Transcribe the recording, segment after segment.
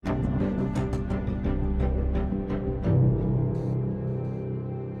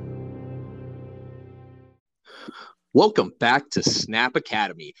Welcome back to Snap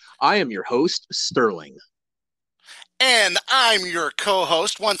Academy. I am your host, Sterling. And I'm your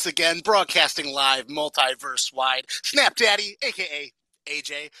co-host, once again, broadcasting live, multiverse-wide, Snap Daddy, a.k.a.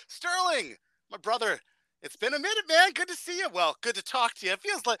 AJ Sterling. My brother, it's been a minute, man. Good to see you. Well, good to talk to you. It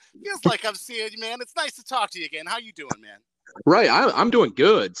feels like I'm seeing you, man. It's nice to talk to you again. How you doing, man? Right, I'm doing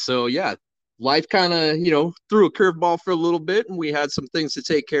good. So yeah, life kind of threw a curveball for a little bit, and we had some things to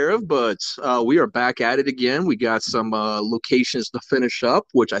take care of. But we are back at it again. We got some locations to finish up,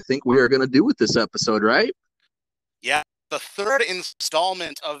 which I think we are going to do with this episode, right? Yeah, the third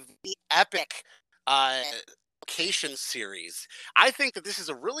installment of the epic uh, location series. I think that this is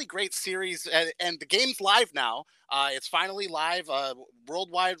a really great series, and the game's live now. It's finally live,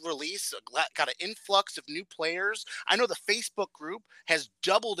 worldwide release. Got an influx of new players. I know the Facebook group has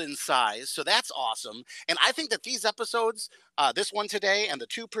doubled in size, so that's awesome. And I think that these episodes, this one today and the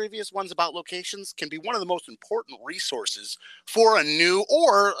two previous ones about locations, can be one of the most important resources for a new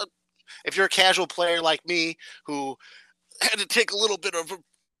or if you're a casual player like me who had to take a little bit of a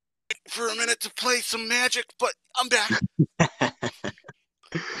for a minute to play some Magic, but I'm back.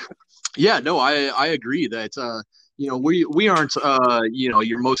 Yeah, no, I agree that we aren't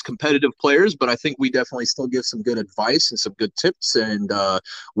your most competitive players, but I think we definitely still give some good advice and some good tips. And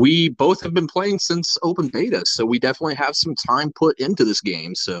we both have been playing since open beta, so we definitely have some time put into this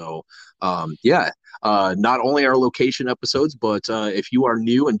game. So yeah, not only our location episodes, but if you are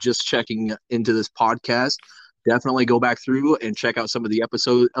new and just checking into this podcast, definitely go back through and check out some of the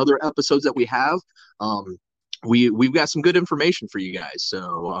other episodes that we have. Um, we've got some good information for you guys.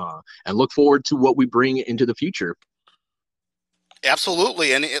 So and look forward to what we bring into the future.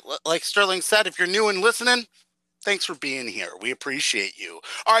 Absolutely. And like Sterling said, if you're new and listening, thanks for being here. We appreciate you.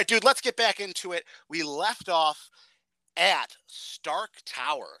 All right, dude, let's get back into it. We left off at Stark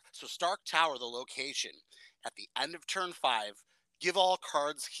Tower. So, Stark Tower, the location, at the end of turn 5, give all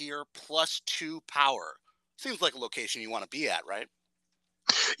cards here +2 power. Seems like a location you want to be at, right?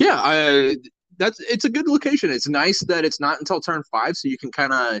 Yeah, it's a good location. It's nice that it's not until turn 5, so you can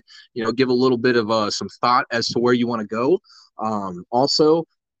kind of give a little bit of some thought as to where you want to go. Also,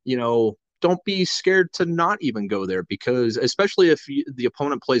 don't be scared to not even go there, because especially if the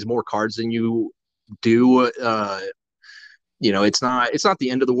opponent plays more cards than you do, it's not the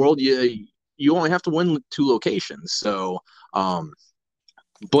end of the world. You only have to win 2 locations. So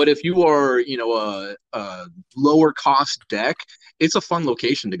but if you are, a lower cost deck, it's a fun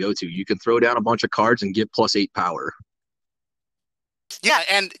location to go to. You can throw down a bunch of cards and get +8 power. Yeah,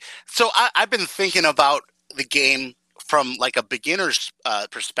 and so I've been thinking about the game from like a beginner's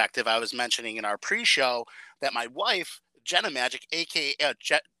perspective. I was mentioning in our pre-show that my wife, Jenna Magic, aka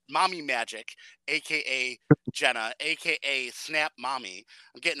Mommy Magic, aka Jenna, aka Snap Mommy.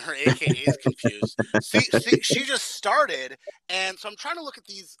 I'm getting her AKAs confused. She just started, and so I'm trying to look at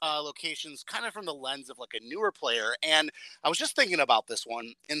these locations kind of from the lens of like a newer player. And I was just thinking about this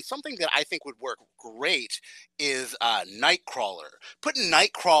one, and something that I think would work great is Nightcrawler. Putting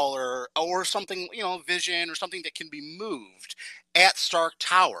Nightcrawler or something, Vision or something that can be moved at Stark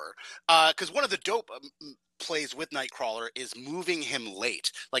Tower. Because one of the dope plays with Nightcrawler is moving him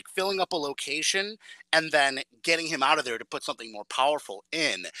late, like filling up a location and then getting him out of there to put something more powerful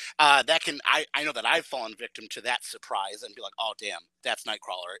in. I know that I've fallen victim to that surprise and be like, oh, damn, that's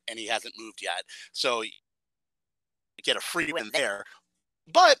Nightcrawler and he hasn't moved yet. So you get a free win there.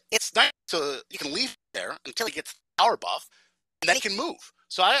 But it's nice so you can leave there until he gets power buff and then he can move.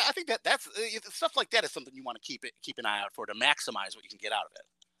 So I think that's stuff like that is something you want to keep an eye out for to maximize what you can get out of it.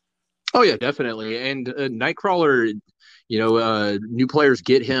 Oh yeah, definitely. And Nightcrawler, new players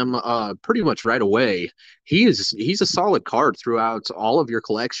get him pretty much right away. He's a solid card throughout all of your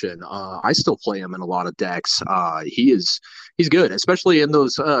collection. I still play him in a lot of decks. He's good, especially in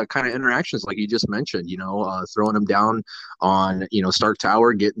those kind of interactions like you just mentioned. Throwing him down on Stark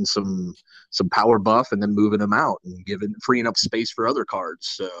Tower, getting some power buff, and then moving him out and freeing up space for other cards.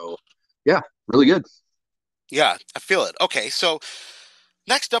 So yeah, really good. Yeah, I feel it. Okay, so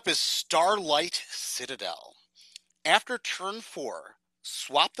next up is Starlight Citadel. After turn 4,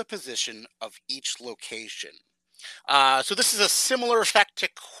 swap the position of each location. So this is a similar effect to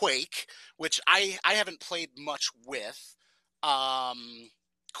Quake, which I haven't played much with.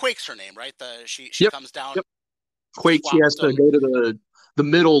 Quake's her name, right? She Yep. comes down, Yep. Quake, she has swaps to them. go to the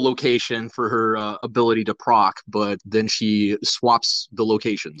middle location for her ability to proc, but then she swaps the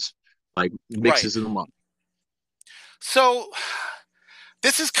locations, like Right. mixes them up. So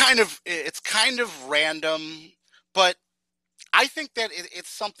this is it's kind of random, but I think that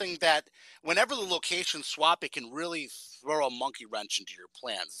it's something that whenever the locations swap, it can really throw a monkey wrench into your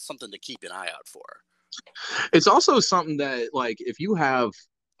plans. It's something to keep an eye out for. It's also something that, like, if you have,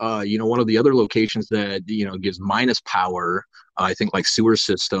 one of the other locations that, gives minus power, I think like sewer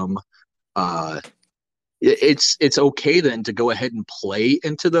system, uh, it's okay then to go ahead and play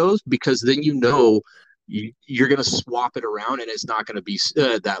into those, because then you're going to swap it around and it's not going to be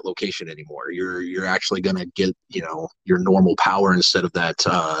that location anymore. You're actually going to get your normal power instead of that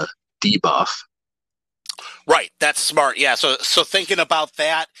debuff. Right, that's smart. Yeah, so thinking about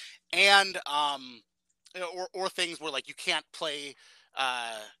that, and or things where like you can't play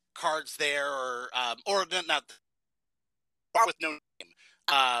uh cards there, or not bar with no name.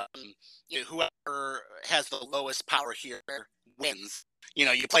 Whoever has the lowest power here wins.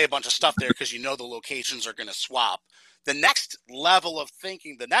 You play a bunch of stuff there because you know the locations are going to swap. The next level of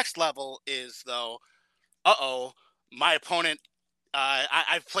thinking, the next level is though, my opponent.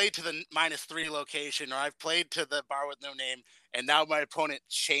 I've played to the -3 location, or I've played to the bar with no name, and now my opponent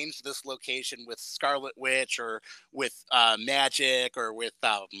changed this location with Scarlet Witch, or with Magic, or with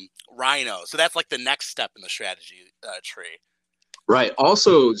Rhino. So that's like the next step in the strategy tree. Right.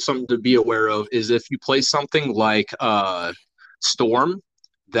 Also, something to be aware of is if you play something like Storm,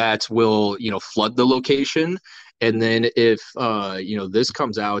 that will, flood the location. And then if, this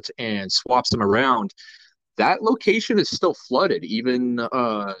comes out and swaps them around, that location is still flooded, even,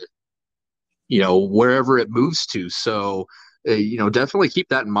 wherever it moves to. So, definitely keep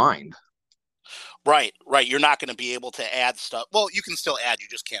that in mind. Right, right. You're not going to be able to add stuff. Well, you can still add. You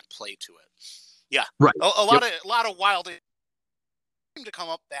just can't play to it. Yeah, Right. a Yep. lot of wild seem to come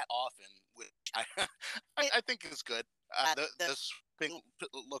up that often, which I I think is good. The swing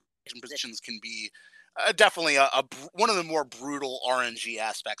location positions can be definitely one of the more brutal RNG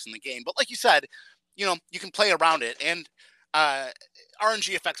aspects in the game. But like you said, you can play around it, and uh,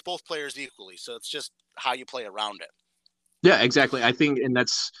 RNG affects both players equally. So it's just how you play around it. Yeah, exactly. I think, and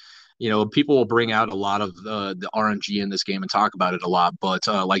that's, people will bring out a lot of the RNG in this game and talk about it a lot. But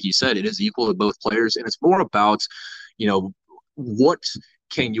like you said, it is equal to both players, and it's more about, what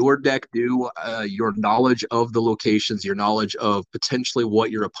can your deck do, your knowledge of the locations, your knowledge of potentially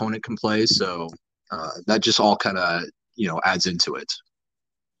what your opponent can play. So that just all kind of, adds into it.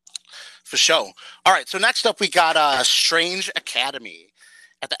 For sure. All right. So next up, we got Strange Academy.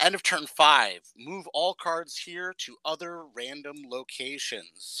 At the end of turn 5, move all cards here to other random locations.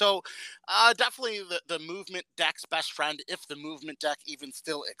 So definitely the movement deck's best friend, if the movement deck even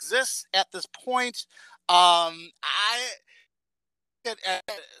still exists at this point. I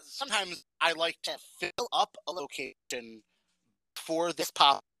sometimes I like to fill up a location for this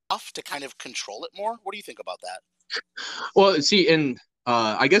pop off to kind of control it more. What do you think about that? Well, see, and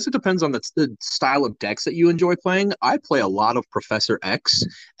I guess it depends on the style of decks that you enjoy playing. I play a lot of Professor X,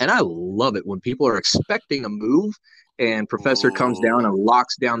 and I love it when people are expecting a move and Professor comes down Ooh. and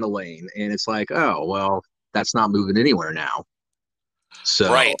locks down the lane, and it's like, oh, well, that's not moving anywhere now.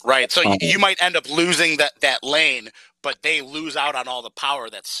 So, Right, right. So uh, you might end up losing that lane, but they lose out on all the power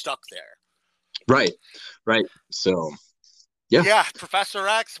that's stuck there. right, right. So, yeah. Yeah, Professor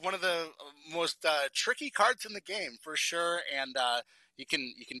X, one of the most tricky cards in the game for sure, and you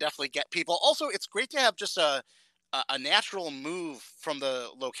can definitely get people. Also, it's great to have just a natural move from the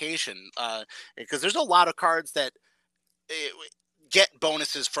location, because there's a lot of cards that uh, get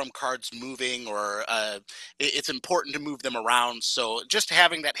bonuses from cards moving, or it's important to move them around. So just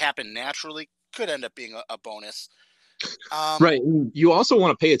having that happen naturally could end up being a bonus. Um, Right. And you also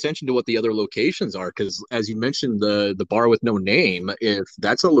want to pay attention to what the other locations are, because as you mentioned, the bar with no name, if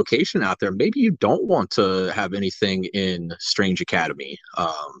that's a location out there, maybe you don't want to have anything in Strange Academy.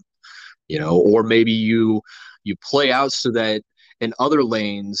 Or maybe you play out so that in other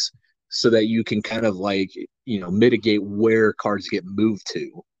lanes, so that you can kind of like, mitigate where cards get moved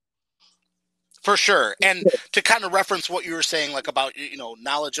to. for sure. And to kind of reference what you were saying, like about,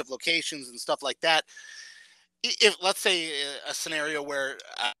 knowledge of locations and stuff like that. If let's say a scenario where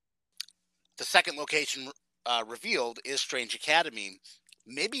the second location revealed is Strange Academy,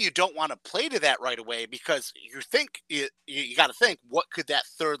 maybe you don't want to play to that right away, because you got to think, what could that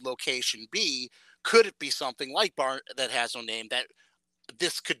third location be? Could it be something like Bar that has no name, that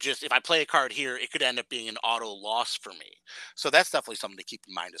this could just, if I play a card here, it could end up being an auto loss for me. So that's definitely something to keep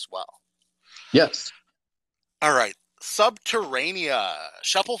in mind as well. Yes. All right. Subterranea.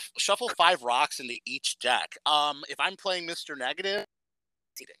 Shuffle 5 rocks into each deck. If I'm playing Mr. Negative,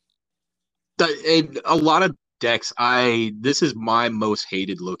 A lot of decks, this is my most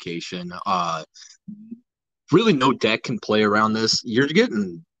hated location. Really no deck can play around this. You're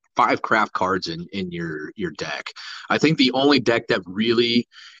getting 5 craft cards in your deck. I think the only deck that really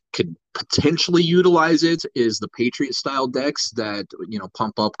could potentially utilize it is the Patriot style decks that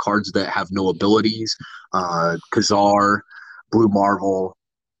pump up cards that have no abilities, Kazar, Blue Marvel.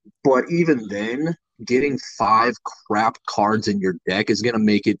 But even then, getting 5 crap cards in your deck is going to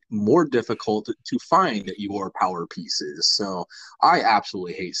make it more difficult to find your power pieces. So I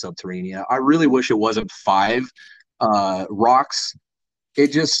absolutely hate Subterranea. I really wish it wasn't 5 rocks. Yeah,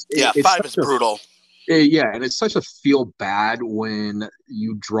 It's 5 is brutal. yeah, and it's such a feel bad when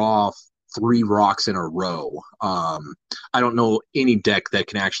you draw 3 rocks in a row. I don't know any deck that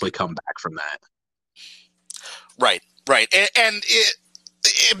can actually come back from that. Right, right, and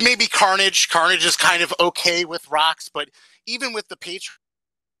it may be Carnage. Carnage is kind of okay with rocks, but even with the Patriot,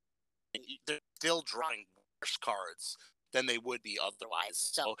 they're still drawing worse cards than they would be otherwise.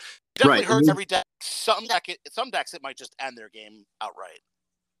 So it definitely hurts every deck. Some decks it might just end their game outright.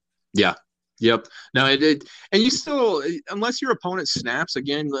 Yeah. Yep. No, and you still, unless your opponent snaps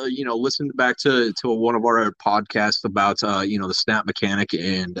again, listen back to one of our podcasts about the snap mechanic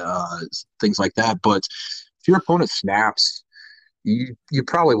and things like that. But if your opponent snaps, you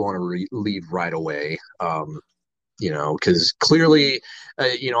probably want to leave right away. Because clearly,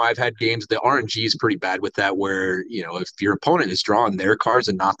 I've had games. The RNG is pretty bad with that, where if your opponent is drawing their cards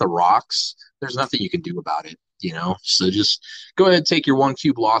and not the rocks, there's nothing you can do about it. So just go ahead, take your 1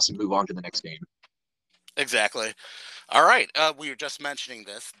 cube loss, and move on to the next game. Exactly. All right. We were just mentioning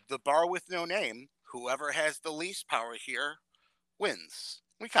this. The bar with no name. Whoever has the least power here wins.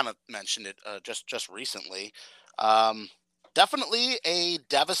 We kind of mentioned it just recently. Definitely a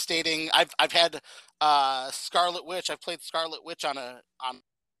devastating. I've had Scarlet Witch. I've played Scarlet Witch on.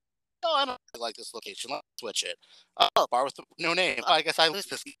 Oh, I don't like this location. Let's switch it. Oh, bar with no name. Oh, I guess I lose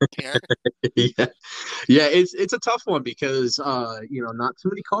this here. Yeah, it's a tough one because not too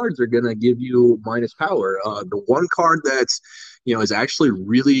many cards are gonna give you minus power. The one card that's is actually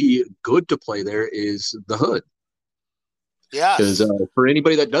really good to play there is the Hood. Yes. Because for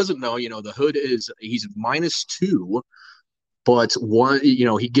anybody that doesn't know, the Hood he's -2, but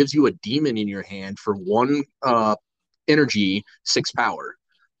he gives you a demon in your hand for 1 energy, 6 power.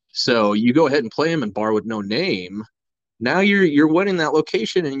 So you go ahead and play him and bar with no name. Now you're winning that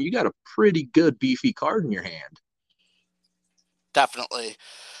location, and you got a pretty good beefy card in your hand. Definitely.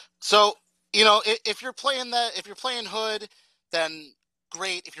 So if you're playing Hood, then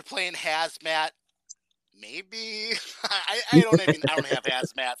great. If you're playing Hazmat, maybe I don't have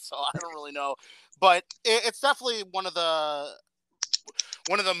Hazmat, so I don't really know. But it's definitely one of the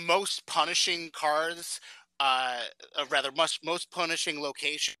most punishing cards. Rather, most punishing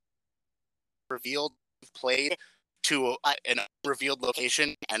location revealed played to an unrevealed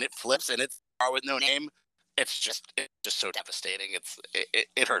location, and it flips, and it's bar with no name. It's just so devastating.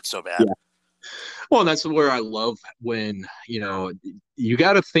 It hurts so bad. Yeah. Well, that's where I love when you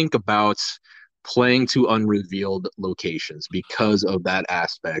got to think about playing to unrevealed locations because of that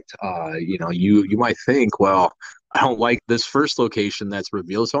aspect. You might think, well, I don't like this first location that's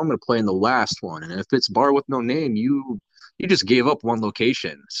revealed, so I'm going to play in the last one. And if it's bar with no name, you just gave up 1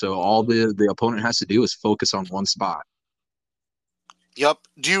 location. So all the opponent has to do is focus on 1 spot. Yep.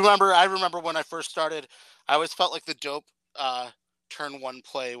 Do you remember? I remember when I first started, I always felt like the dope turn 1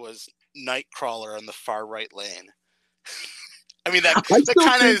 play was Nightcrawler on the far right lane. I mean, that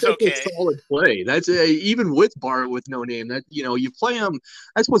kind of is okay. A solid play. That's even with bar with no name. That you play them.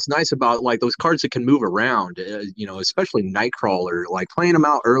 That's what's nice about like those cards that can move around. Especially Nightcrawler. Like playing them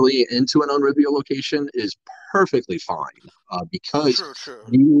out early into an unrevealed location is perfectly fine because true.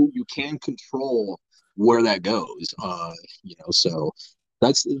 you can control where that goes. So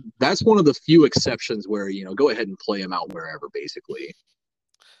that's one of the few exceptions where go ahead and play them out wherever, basically.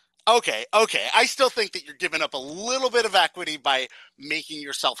 Okay. I still think that you're giving up a little bit of equity by making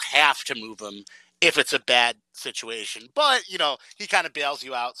yourself have to move him if it's a bad situation. But, he kind of bails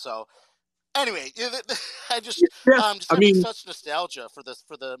you out. So, anyway, just having such nostalgia for this,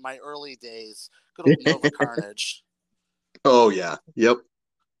 for my early days. Good old Nova Carnage. Oh, yeah. Yep.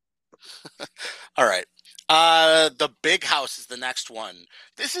 All right. The Big House is the next one.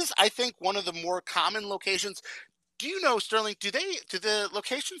 This is, I think, one of the more common locations. Do you know, Sterling, do the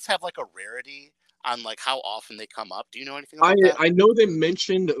locations have like a rarity on like how often they come up? Do you know anything about that? I know they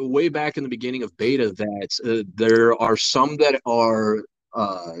mentioned way back in the beginning of beta that there are some that are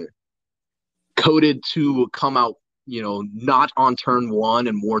coded to come out, not on turn 1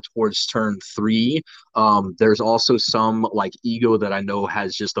 and more towards turn 3. There's also some like Ego that I know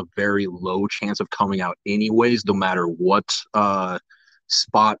has just a very low chance of coming out anyways, no matter what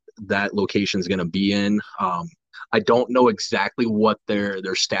spot that location is going to be in. I don't know exactly what their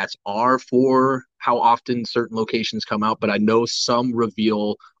stats are for how often certain locations come out, but I know some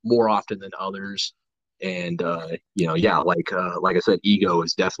reveal more often than others. And yeah, like I said, ego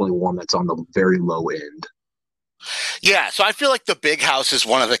is definitely one that's on the very low end. Yeah, so I feel like the big house is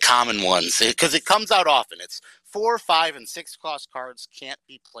one of the common ones because it comes out often. It's 4, 5, and 6 cost cards can't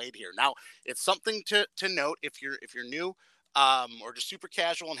be played here. Now, it's something to note if you're new or just super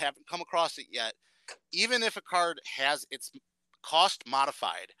casual and haven't come across it yet. Even if a card has its cost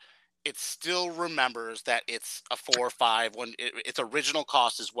modified, it still remembers that it's a 4 or 5 when its original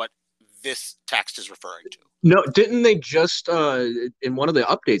cost is what this text is referring to. No, didn't they just in one of the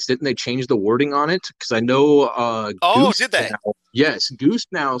updates, didn't they change the wording on it? Because I know Oh, Goose did they? now, yes, Goose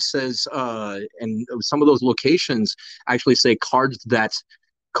now says and some of those locations actually say cards that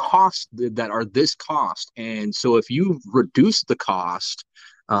are this cost. And so if you reduce the cost,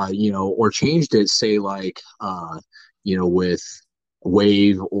 or changed it, say like with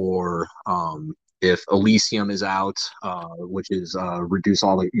Wave or if Elysium is out, which is reduce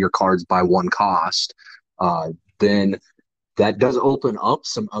all your cards by one cost, uh, then that does open up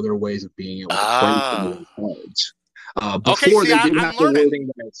some other ways of being able to play some of Ah. those cards. Okay, Before see, they did I'm have the learning. wording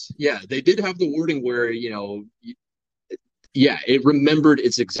yeah, they did have the wording where, yeah, it remembered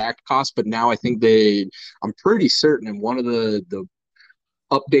its exact cost, but now I think I'm pretty certain in one of the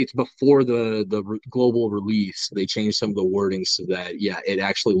updates before the global release, they changed some of the wording so that, yeah, it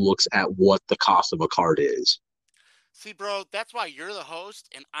actually looks at what the cost of a card is. See, bro, that's why you're the host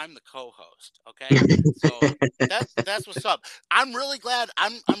and I'm the co-host. Okay, so that's what's up. I'm really glad.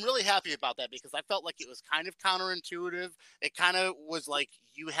 I'm really happy about that because I felt like it was kind of counterintuitive. It kind of was like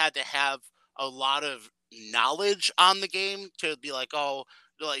you had to have a lot of knowledge on the game to be like, oh,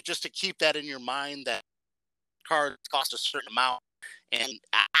 like just to keep that in your mind that cards cost a certain amount, and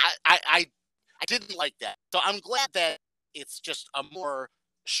I didn't like that. So I'm glad that it's just a more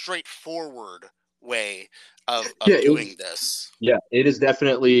straightforward way Yeah, of doing this. it is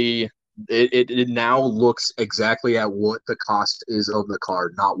definitely it now looks exactly at what the cost is of the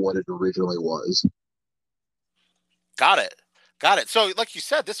card, not what it originally was. Got it. Got it. So, like you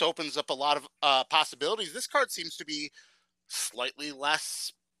said, this opens up a lot of possibilities. This card seems to be slightly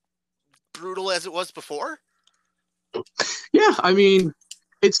less brutal as it was before. Yeah, I mean,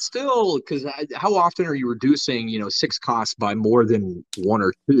 it's still because how often are you reducing, six costs by more than one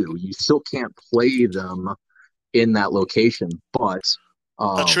or two? You still can't play them in that location, but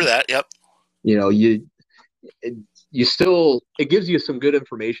Oh, true um, that. Yep. you know, you it, you still it gives you some good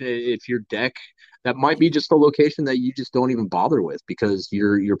information if your deck that might be just a location that you just don't even bother with because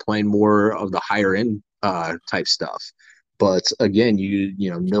you're playing more of the higher end type stuff. But again,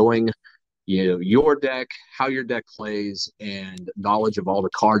 knowing your deck, how your deck plays, and knowledge of all the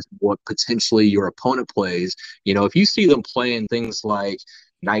cards, what potentially your opponent plays. If you see them playing things like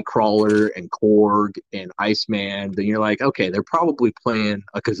Nightcrawler and Korg and Iceman, then you're like, okay, they're probably playing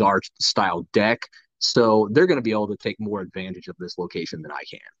a Khazar style deck, so they're going to be able to take more advantage of this location than I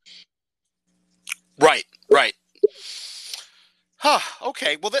can. Right. Right. Huh.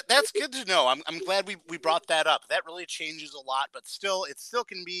 Okay. Well, that's good to know. I'm glad we brought that up. That really changes a lot, but still, it still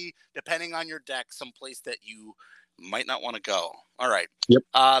can be depending on your deck, someplace that you might not want to go. All right. Yep.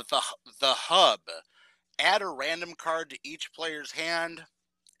 The hub. Add a random card to each player's hand.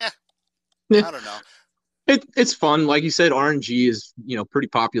 Eh, Yeah. I don't know. It's fun. Like you said, RNG is, pretty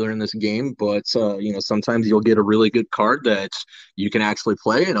popular in this game, but sometimes you'll get a really good card that you can actually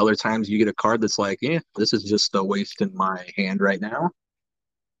play, and other times you get a card that's like, yeah, this is just a waste in my hand right now.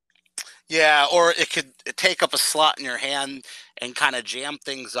 Yeah, or it could take up a slot in your hand and kind of jam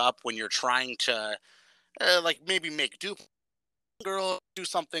things up when you're trying to, like maybe make dupe girl do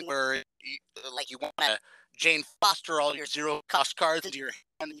something where like you want to Jane Foster all your zero cost cards into your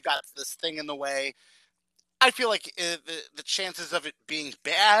hand. You got this thing in the way. I feel like the chances of it being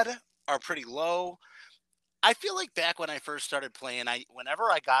bad are pretty low. I feel like back when I first started playing,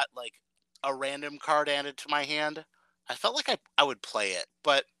 whenever I got like a random card added to my hand, I felt like I would play it,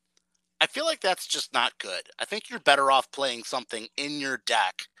 but I feel like that's just not good. I think you're better off playing something in your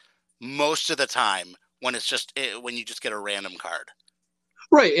deck most of the time when when you just get a random card.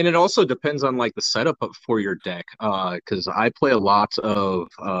 Right, and it also depends on like the setup for your deck. Because I play a lot of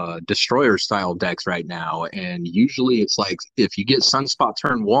destroyer style decks right now, and usually it's like if you get Sunspot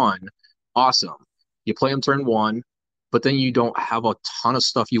turn one, awesome. You play them turn one, but then you don't have a ton of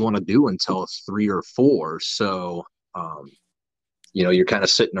stuff you want to do until three or four. So um, you're kind of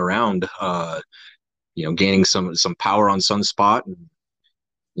sitting around, gaining some power on Sunspot, and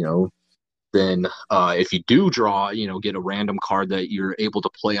you know then if you do draw, get a random card that you're able to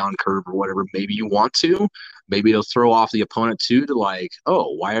play on curve or whatever, maybe you want to, maybe it'll throw off the opponent too to like,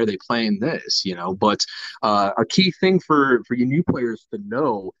 oh, why are they playing this? But a key thing for you new players to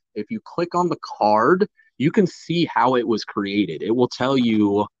know, if you click on the card, you can see how it was created. It will tell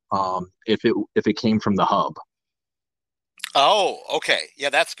you if it came from the hub. Oh, okay. Yeah,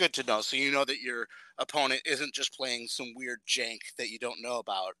 that's good to know. So you know that your opponent isn't just playing some weird jank that you don't know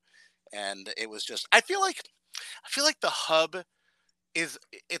about. And it was just I feel like the hub is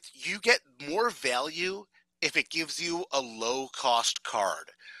it's you get more value if it gives you a low cost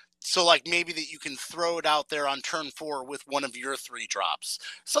card. So like maybe that you can throw it out there on turn 4 with one of your 3 drops.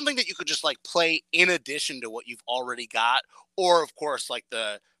 Something that you could just like play in addition to what you've already got, or of course like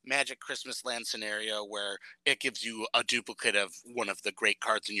the Magic Christmas Land scenario where it gives you a duplicate of one of the great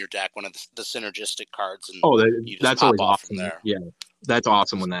cards in your deck, one of the synergistic cards, and Oh, you just that's pop always off from awesome. there. Yeah, that's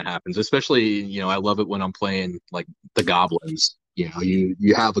awesome when that happens. Especially, I love it when I'm playing like the goblins.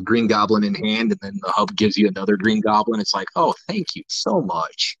 You have a green goblin in hand, and then the hub gives you another green goblin. It's like, oh, thank you so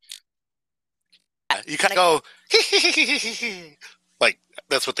much. You kind of go like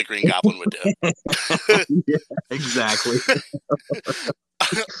that's what the Green Goblin would do. Yeah, exactly.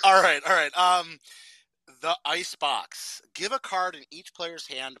 All right, all right. The ice box. Give a card in each player's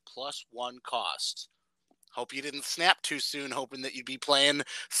hand plus 1 cost. Hope you didn't snap too soon, hoping that you'd be playing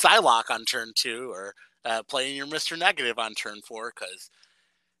Psylocke on turn 2 or playing your Mr. Negative on turn 4, because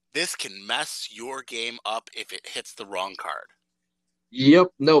this can mess your game up if it hits the wrong card. Yep.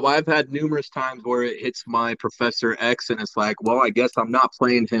 No, I've had numerous times where it hits my Professor X, and it's like, well, I guess I'm not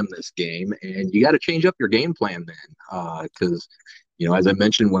playing him this game, and you got to change up your game plan then, because as I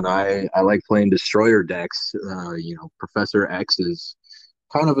mentioned, when I like playing destroyer decks, Professor X is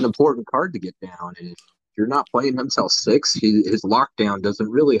kind of an important card to get down, and if you're not playing him till 6, his lockdown doesn't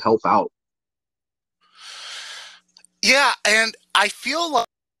really help out. Yeah, and I feel like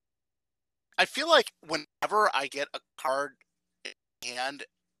whenever I get a card in hand,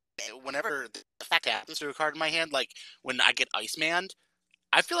 whenever the effect happens to a card in my hand, like when I get Iceman,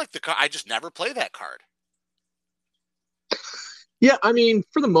 I feel like I just never play that card. Yeah, I mean,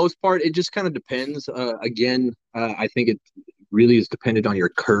 for the most part, it just kind of depends. Again, I think it really is dependent on your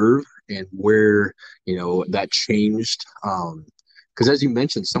curve and where, that changed. Because as you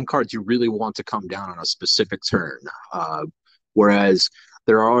mentioned, some cards you really want to come down on a specific turn. Whereas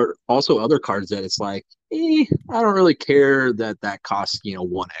there are also other cards that it's like, I don't really care that costs,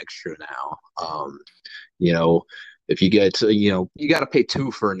 1 extra now. You know, if you get, you got to pay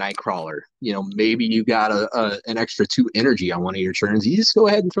 2 for a Nightcrawler. Maybe you got an extra 2 energy on one of your turns. You just go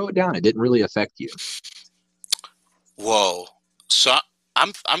ahead and throw it down. It didn't really affect you. Whoa. So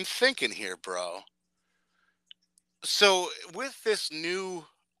I'm thinking here, bro. So with this new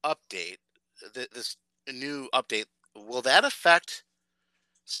update, this new update, will that affect?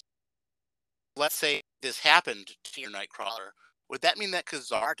 Let's say this happened to your Nightcrawler. Would that mean that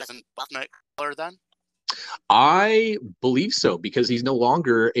Kazar doesn't buff Nightcrawler then? I believe so because he's no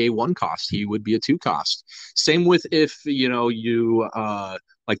longer a 1 cost. He would be a 2 cost. Same with if you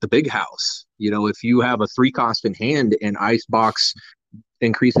like the big house. If you have a 3 cost in hand and Icebox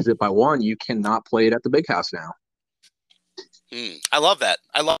increases it by 1, you cannot play it at the big house now. I love that.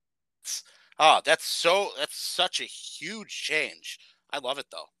 I love. Oh, that's such a huge change. I love it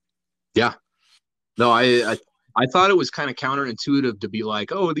though. Yeah. No, I thought it was kind of counterintuitive to be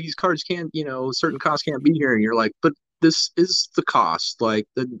like, oh, these cards can't, certain costs can't be here, and you're like, but this is the cost. Like,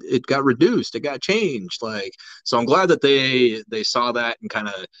 it got reduced, it got changed. Like, so I'm glad that they saw that and kind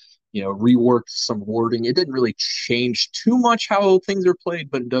of, reworked some wording. It didn't really change too much how things are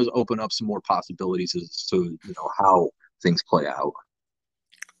played, but it does open up some more possibilities as to how things play out.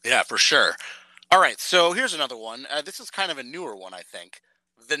 Yeah, for sure. All right, so here's another one. This is kind of a newer one, I think.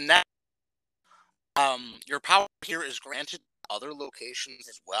 The next, your power here is granted to other locations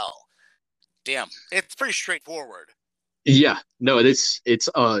as well. Damn, it's pretty straightforward. Yeah, no, it's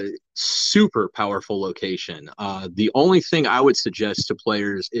a super powerful location. The only thing I would suggest to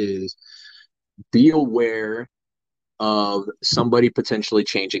players is be aware of somebody potentially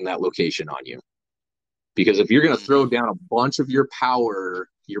changing that location on you. Because if you're going to throw Mm-hmm. down a bunch of your power,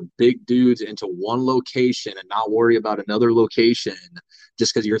 your big dudes into one location and not worry about another location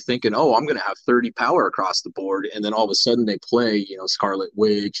just because you're thinking, oh, I'm going to have 30 power across the board. And then all of a sudden they play, Scarlet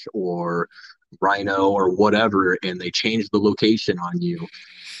Witch or Rhino or whatever, and they change the location on you.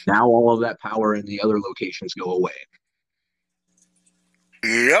 Now all of that power in the other locations go away.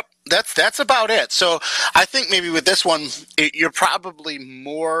 Yep, that's about it. So I think maybe with this one, you're probably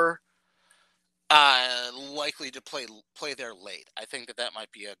more Likely to play there late. I think that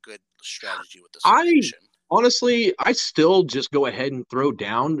might be a good strategy with this I location. honestly, I still just go ahead and throw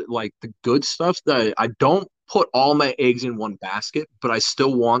down like the good stuff that I don't put all my eggs in one basket, but I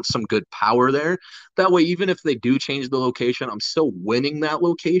still want some good power there. That way, even if they do change the location, I'm still winning that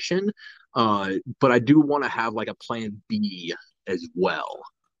location. But I do want to have like a plan B as well.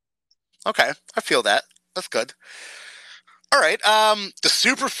 Okay, I feel that. That's good. All right. The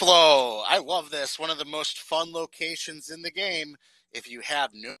Superflow. I love this. One of the most fun locations in the game. If you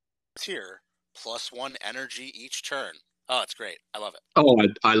have no here, +1 energy each turn. Oh, it's great. I love it. Oh,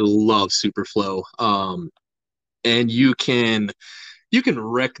 I love Superflow. And you can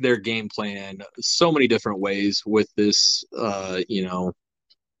wreck their game plan so many different ways with this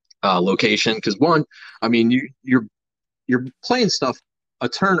location. Because one, I mean, you're playing stuff a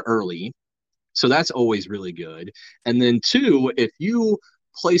turn early, so that's always really good. And then two, if you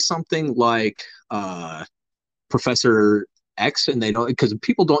play something like Professor X, and they don't, because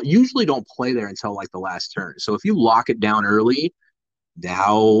people don't play there until like the last turn. So if you lock it down early,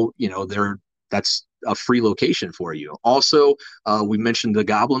 now they're that's a free location for you. Also, we mentioned the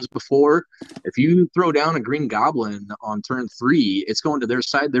goblins before. If you throw down a green goblin on turn 3, it's going to their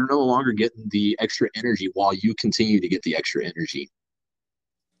side. They're no longer getting the extra energy while you continue to get the extra energy.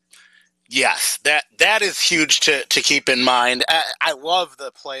 Yes, that is huge to keep in mind. I love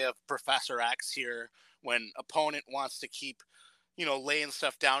the play of Professor X here when opponent wants to keep laying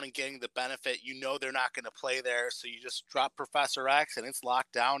stuff down and getting the benefit. They're not going to play there, so you just drop Professor X and it's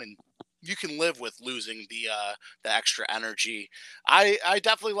locked down, and you can live with losing the extra energy. I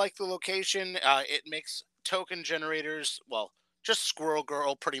definitely like the location. It makes token generators, well, just Squirrel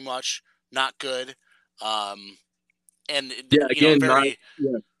Girl pretty much not good. Um, and Yeah, again, not very.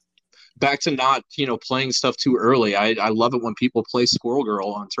 yeah. Back to not playing stuff too early. I love it when people play Squirrel Girl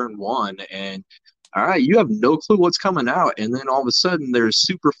on turn 1, and all right, you have no clue what's coming out, and then all of a sudden there's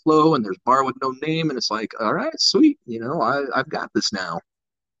Super Flow and there's Bar with No Name, and it's like, all right, sweet, I've got this now.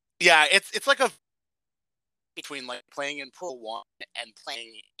 Yeah, it's like a between like playing in pool 1 and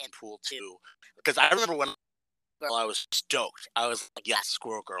playing in pool 2, because I remember when I was stoked. I was like, yes,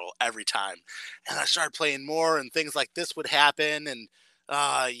 Squirrel Girl every time. And I started playing more, and things like this would happen. And,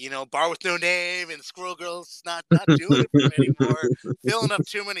 Bar with No Name and Squirrel Girl's not doing it for me anymore. Filling up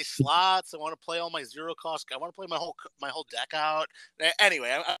too many slots. I want to play all my zero cost. I want to play my whole deck out. Anyway,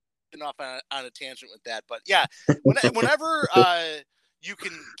 I'm getting off on a tangent with that. But yeah, whenever you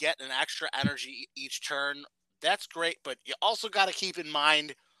can get an extra energy each turn, that's great. But you also got to keep in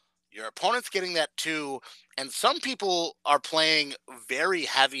mind your opponent's getting that too, and some people are playing very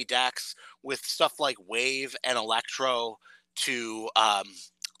heavy decks with stuff like Wave and Electro to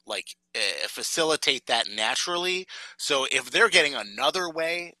facilitate that naturally. So if they're getting another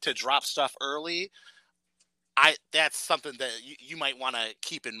way to drop stuff early, that's something that you might want to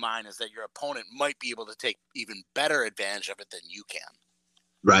keep in mind, is that your opponent might be able to take even better advantage of it than you can.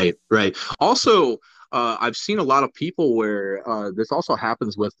 Right, right. Also, I've seen a lot of people where this also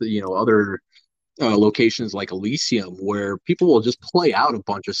happens with other locations like Elysium, where people will just play out a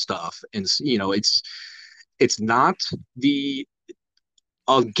bunch of stuff, and it's not the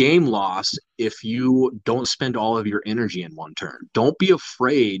a game loss if you don't spend all of your energy in one turn. Don't be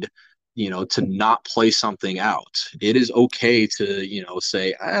afraid, to not play something out. It is okay to,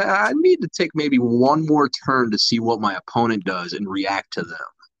 say, I need to take maybe one more turn to see what my opponent does and react to them.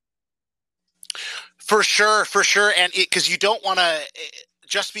 For sure, for sure. And because you don't want to,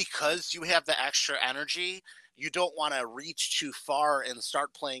 just because you have the extra energy, you don't want to reach too far and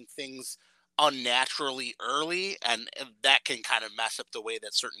start playing things unnaturally early. And that can kind of mess up the way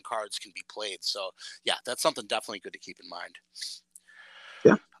that certain cards can be played. So, yeah, that's something definitely good to keep in mind.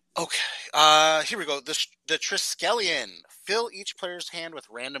 Yeah. Okay, here we go. The Triskelion. Fill each player's hand with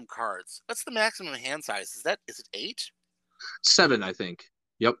random cards. What's the maximum hand size? Is it 8? 7, I think.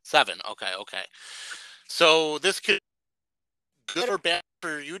 Yep. 7. Okay, okay. So this could good or bad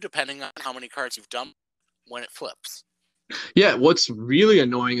for you depending on how many cards you've dumped when it flips. Yeah, what's really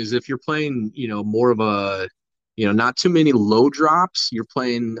annoying is if you're playing, more of a, not too many low drops, you're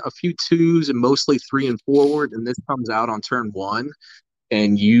playing a few twos and mostly 3 and forward, and this comes out on turn 1,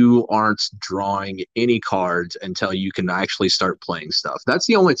 and you aren't drawing any cards until you can actually start playing stuff. That's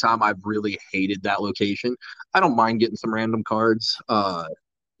the only time I've really hated that location. I don't mind getting some random cards.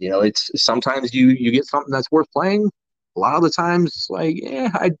 It's sometimes you get something that's worth playing. A lot of the times, it's like,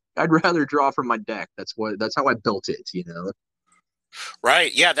 yeah, I'd rather draw from my deck. That's how I built it.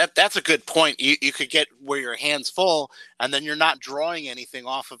 Right. Yeah, that's a good point. You could get where your hands full, and then you're not drawing anything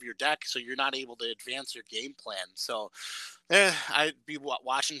off of your deck, so you're not able to advance your game plan. So, I'd be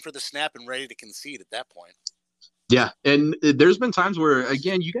watching for the snap and ready to concede at that point. Yeah, and there's been times where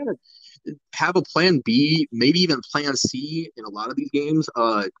again you gotta have a plan B, maybe even plan C in a lot of these games.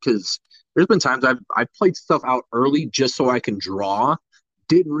 Because there's been times I've played stuff out early just so I can draw.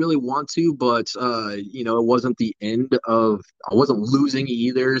 Didn't really want to, but it wasn't the end of I wasn't losing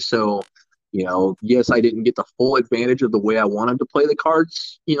either. So, yes, I didn't get the full advantage of the way I wanted to play the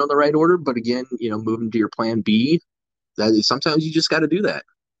cards, in the right order. But again, moving to your plan B, that is sometimes you just got to do that.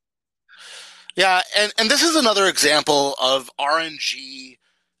 Yeah, and this is another example of RNG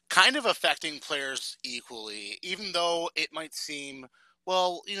kind of affecting players equally, even though it might seem,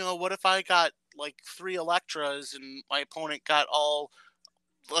 well, what if I got like three Electras and my opponent got all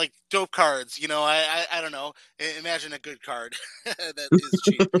like dope cards? I don't know. Imagine a good card that is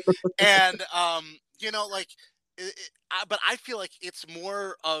cheap, and like, but I feel like it's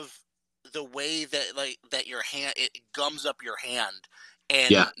more of the way that like that your hand it gums up your hand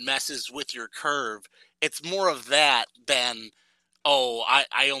Yeah. and messes with your curve. It's more of that than, oh,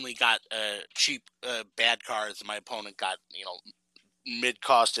 I only got cheap bad cards and my opponent got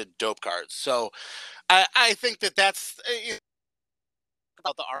mid-costed dope cards. So I think that's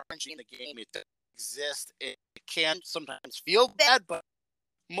about the RNG in the game. It doesn't exist. It can sometimes feel bad, but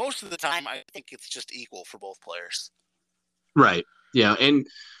most of the time I think it's just equal for both players. Right. Yeah, and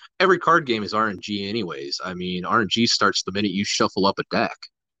every card game is RNG anyways. I mean, RNG starts the minute you shuffle up a deck.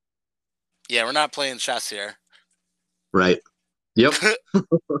 Yeah, we're not playing chess here. Right. Yep.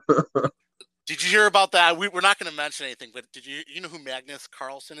 Did you hear about that? We're not going to mention anything, but you know who Magnus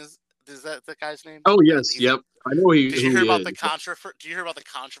Carlsen is? Is that the guy's name? Oh yes, yep. I know Did you who hear he about is. the Did you hear about the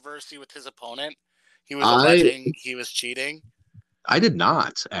controversy with his opponent? He was I alleging he was cheating. I did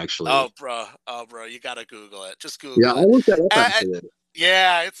not actually. Oh, bro, you gotta Google it. Just Yeah, Google I it. looked that up Uh, actually.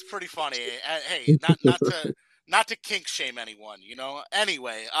 yeah, it's pretty funny. Hey, not to kink shame anyone,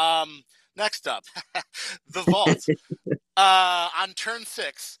 Anyway, next up, the vault. On turn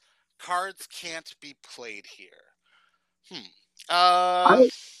 6, cards can't be played here. Hmm. I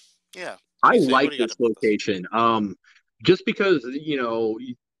Yeah. What I do you say? What like do you got this about this? location. Just because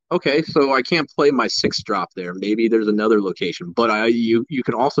okay, so I can't play my 6 drop there. Maybe there's another location, but you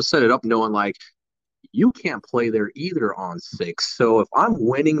can also set it up knowing like you can't play there either on 6. So if I'm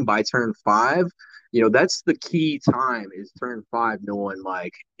winning by turn 5, that's the key time is turn 5, knowing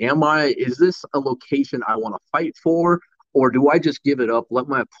like, is this a location I want to fight for? Or do I just give it up, let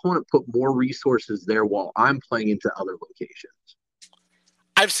my opponent put more resources there while I'm playing into other locations?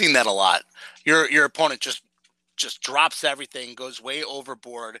 I've seen that a lot. Your opponent just drops everything, goes way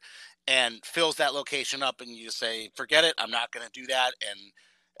overboard, and fills that location up, and you just say, "Forget it. I'm not going to do that." And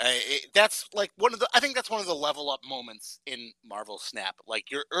that's like I think that's one of the level up moments in Marvel Snap. Like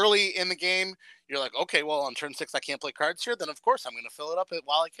you're early in the game, you're like, okay, well on turn 6 I can't play cards here. Then of course I'm going to fill it up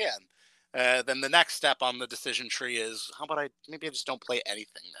while I can. Then the next step on the decision tree is, how about maybe I just don't play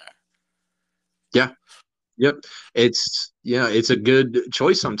anything there. Yeah. Yep. It's a good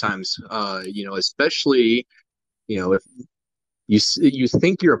choice sometimes. Especially, if you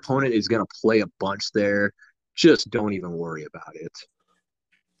think your opponent is going to play a bunch there, just don't even worry about it.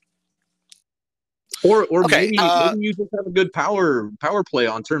 Or Okay. maybe you just have a good power play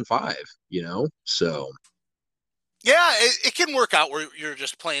on turn 5, So Yeah, it can work out where you're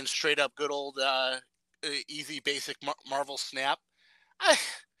just playing straight up good old easy basic Marvel Snap. I,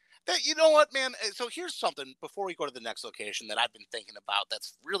 you know what, man? So here's something before we go to the next location that I've been thinking about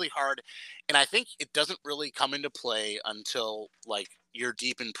that's really hard, and I think it doesn't really come into play until like you're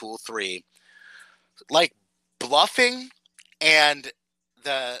deep in pool 3, like bluffing and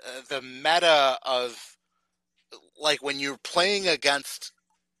the meta of like when you're playing against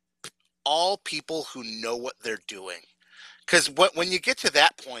all people who know what they're doing. Because when you get to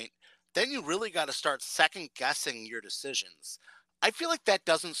that point, then you really got to start second guessing your decisions. I feel like that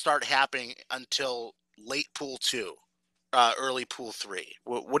doesn't start happening until late pool 2, early pool 3.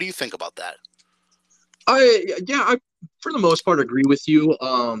 What do you think about that? I for the most part agree with you.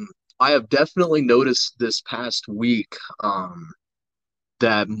 I have definitely noticed this past week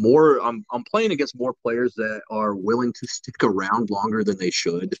that I'm playing against more players that are willing to stick around longer than they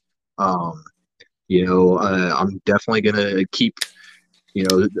should. Um, I'm definitely gonna keep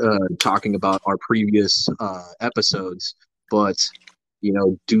talking about our previous episodes, but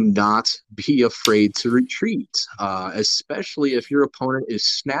do not be afraid to retreat, especially if your opponent is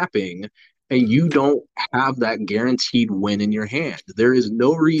snapping and you don't have that guaranteed win in your hand. There is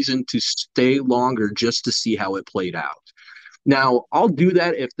no reason to stay longer just to see how it played out. Now, I'll do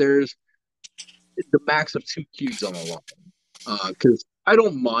that if there's the max of 2 cubes on the line. Because I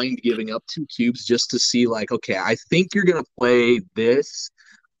don't mind giving up 2 cubes just to see, like, okay, I think you're gonna play this,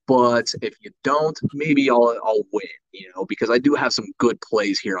 but if you don't, maybe I'll win, because I do have some good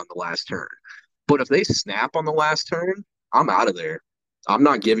plays here on the last turn. But if they snap on the last turn, I'm out of there. I'm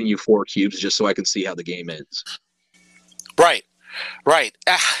not giving you 4 cubes just so I can see how the game ends. Right, right.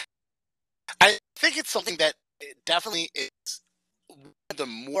 I think it's something that definitely is one of the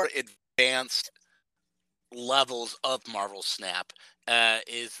more advanced levels of Marvel Snap,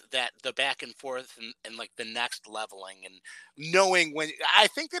 is that the back and forth and like the next leveling and knowing when. I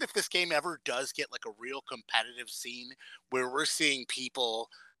think that if this game ever does get like a real competitive scene where we're seeing people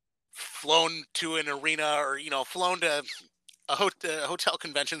flown to an arena or flown to a hotel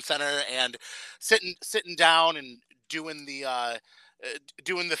convention center and sitting down and doing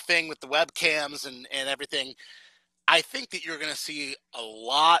doing the thing with the webcams and everything. I think that you're going to see a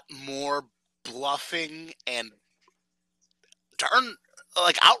lot more bluffing and darn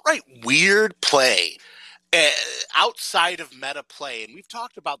like outright weird play, uh, outside of meta play. And we've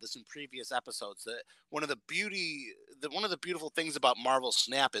talked about this in previous episodes, that one of the beautiful things about Marvel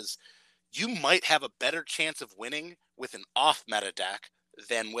Snap is you might have a better chance of winning with an off meta deck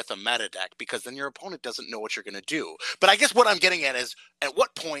than with a meta deck, because then your opponent doesn't know what you're going to do. But I guess what I'm getting at is, at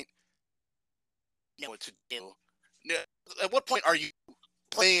what point you know what to do. At what point are you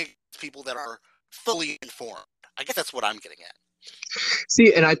playing against people that are fully informed? I guess that's what I'm getting at.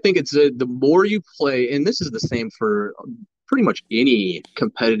 See, and I think it's the more you play, and this is the same for pretty much any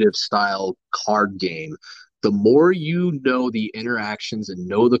competitive style card game, the more you know the interactions and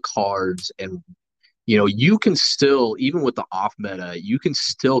know the cards, and you can still, even with the off meta, you can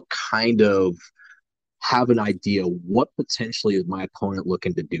still kind of have an idea what potentially is my opponent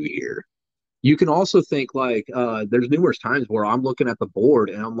looking to do here. You can also think like there's numerous times where I'm looking at the board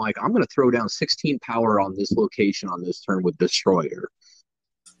and I'm like, I'm going to throw down 16 power on this location on this turn with Destroyer.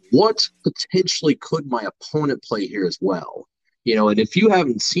 What potentially could my opponent play here as well? And if you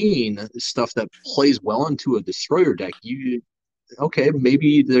haven't seen stuff that plays well into a Destroyer deck, okay,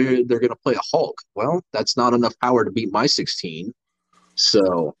 maybe they're going to play a Hulk. Well, that's not enough power to beat my 16.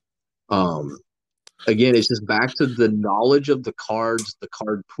 So, um, again, it's just back to the knowledge of the cards, the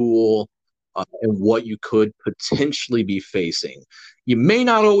card pool, and what you could potentially be facing. You may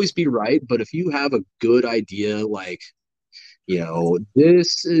not always be right, but if you have a good idea, like,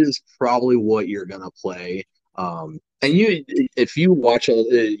 this is probably what you're gonna play. And if you watch,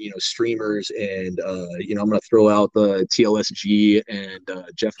 streamers, and I'm gonna throw out the TLSG and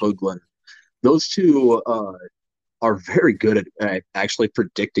Jeff Hoogland. Those two are very good at actually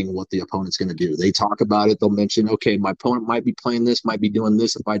predicting what the opponent's going to do. They talk about it. They'll mention, okay, my opponent might be playing this, might be doing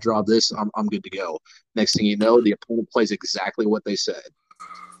this. If I draw this, I'm good to go. Next thing you know, the opponent plays exactly what they said.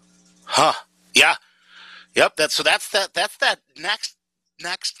 Huh. Yeah. Yep. That's that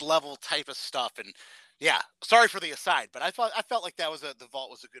next level type of stuff. And yeah, sorry for the aside, but I felt like that was the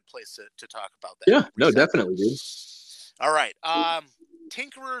vault was a good place to talk about that. Yeah, no, definitely, dude. All right.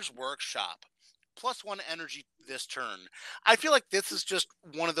 Tinkerer's Workshop. +1 energy this turn. I feel like this is just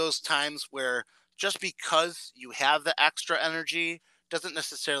one of those times where just because you have the extra energy doesn't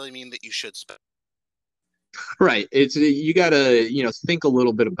necessarily mean that you should spend. Right. It's you gotta think a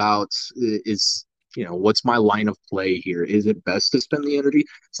little bit about is what's my line of play here? Is it best to spend the energy?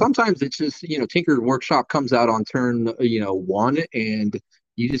 Sometimes it's just Tinker's Workshop comes out on turn 1, and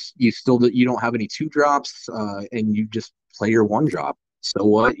you don't have any 2 drops, and you just play your 1 drop. So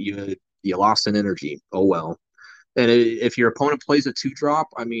what? You lost an energy. Oh well. And if your opponent plays a 2 drop,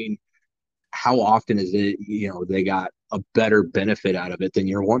 I mean, how often is it they got a better benefit out of it than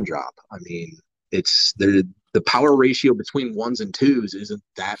your 1 drop? I mean, it's the power ratio between 1s and 2s isn't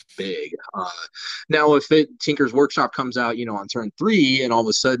that big. Now, if Tinker's Workshop comes out on turn 3, and all of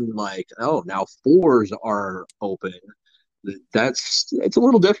a sudden, like, oh, now 4s are open, it's a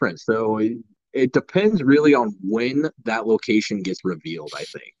little different. So it depends really on when that location gets revealed, I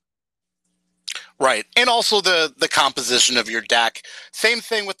think. Right. And also the composition of your deck. Same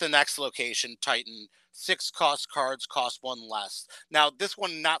thing with the next location, Titan. 6 cost cards, cost 1 less. Now, this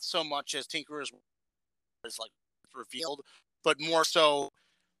one, not so much as Tinkerer's is like revealed, but more so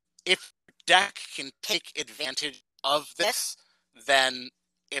if deck can take advantage of this, then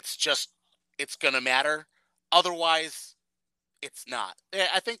it's going to matter. Otherwise, it's not.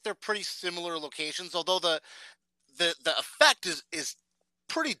 I think they're pretty similar locations, although the effect is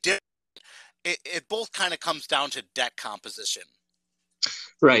pretty different. It both kind of comes down to deck composition.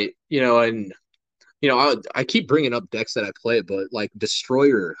 Right. And I keep bringing up decks that I play, but like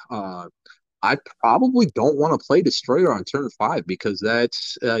Destroyer, I probably don't want to play Destroyer on turn 5 because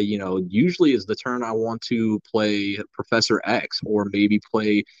that's, usually is the turn I want to play Professor X or maybe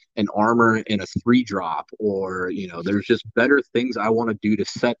play an armor in a 3 drop, or, there's just better things I want to do to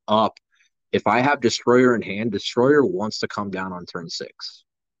set up. If I have Destroyer in hand, Destroyer wants to come down on turn 6.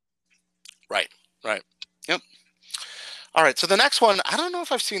 Right, right. Yep. All right, so the next one, I don't know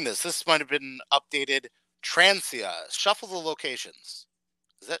if I've seen this. This might have been updated. Transia, shuffle the locations.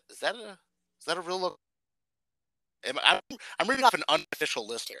 Is that a real look? I'm reading off an unofficial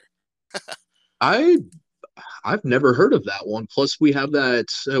list here. I I've never heard of that one. Plus, we have that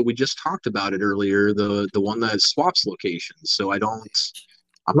we just talked about it earlier, the one that swaps locations. So I'm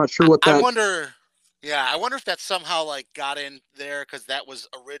not sure what I that. wonder. Yeah, I wonder if that somehow like got in there because that was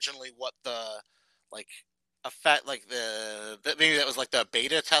originally what the like effect like maybe that was like the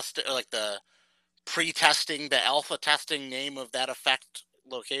beta test or like the pre-testing, the alpha testing name of that effect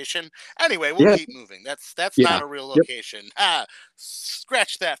location. Anyway, we'll Yeah, keep moving. That's yeah, not a real yep. location.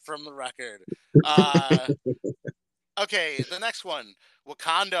 Scratch that from the record. Okay, the next one.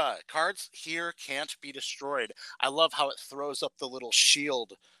 Wakanda. Cards here can't be destroyed. I love how it throws up the little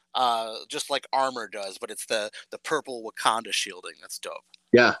shield, just like armor does, but it's the purple Wakanda shielding. That's dope.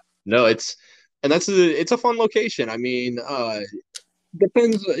 Yeah, no, it's a fun location. I mean,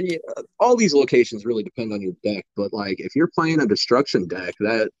 depends. All these locations really depend on your deck, but like if you're playing a destruction deck,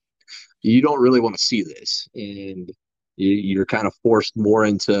 that you don't really want to see this, and you're kind of forced more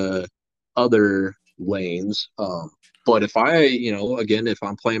into other lanes. But if again, if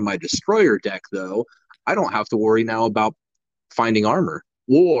I'm playing my destroyer deck, though, I don't have to worry now about finding armor.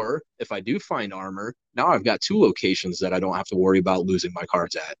 Or if I do find armor, now I've got 2 locations that I don't have to worry about losing my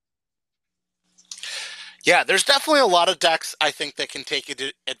cards at. Yeah, there's definitely a lot of decks I think that can take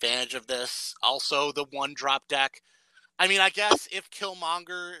advantage of this. Also, the one drop deck. I mean, I guess if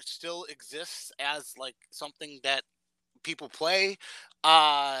Killmonger still exists as like something that people play,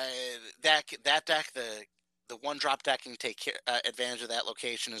 uh, that deck, the one drop deck can take advantage of that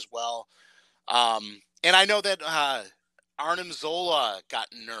location as well. And I know that Arnim Zola got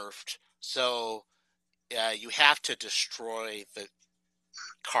nerfed, so you have to destroy the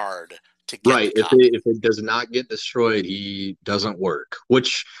card to get Right. the If copy. it does not get destroyed, he doesn't work,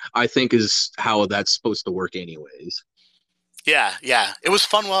 which I think is how that's supposed to work anyways. Yeah, yeah. It was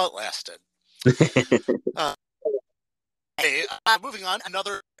fun while it lasted. Uh, hey, moving on,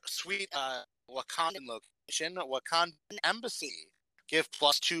 another sweet Wakandan location, Wakandan Embassy. Give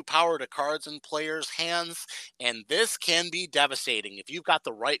 +2 power to cards in players' hands, and this can be devastating. If you've got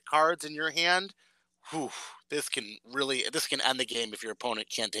the right cards in your hand, whew, this can end the game if your opponent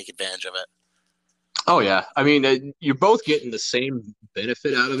can't take advantage of it. Oh yeah, I mean you're both getting the same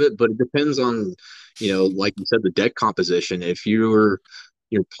benefit out of it, but it depends on, like you said, the deck composition. If you're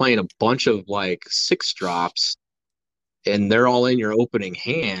playing a bunch of like 6 drops and they're all in your opening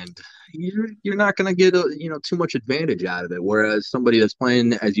hand, you're not going to get too much advantage out of it. Whereas somebody that's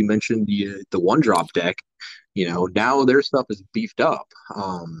playing, as you mentioned, the 1 drop deck, now their stuff is beefed up.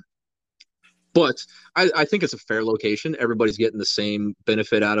 But I think it's a fair location. Everybody's getting the same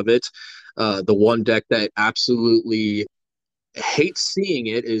benefit out of it. The one deck that absolutely hates seeing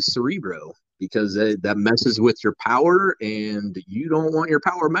it is Cerebro because that messes with your power, and you don't want your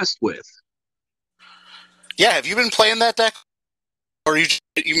power messed with. Yeah, have you been playing that deck? Or you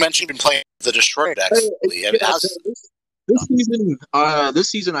mentioned you've been playing the Destroy decks. Yeah, this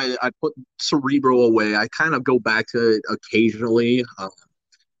season I put Cerebro away. I kind of go back to it occasionally,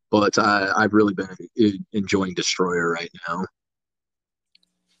 but I've really been enjoying Destroyer right now.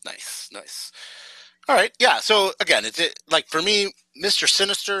 Nice, nice. All right, yeah. So again, it's like for me, Mr.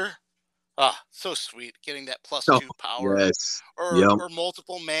 Sinister. So sweet, getting that Oh, +2 power, yes. or Yep.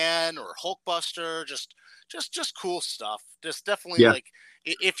 multiple man, or Hulkbuster, just cool stuff. Just definitely Yeah. like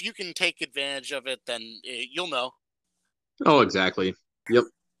if you can take advantage of it, then you'll know. Oh, exactly. Yep.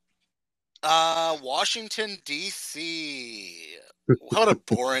 Washington D.C. What a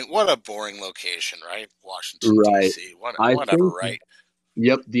boring location, right? Washington Right. D.C. I Whatever, think, right?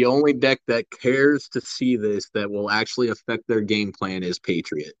 yep, the only deck that cares to see this that will actually affect their game plan is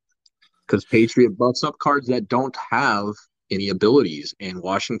Patriot. Because Patriot buffs up cards that don't have any abilities, and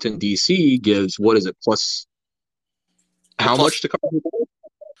Washington D.C. gives, what is it, plus how Plus, much to cards?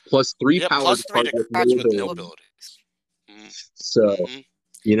 +3 yeah, power to +3 cards to with no cards with no abilities. abilities. So,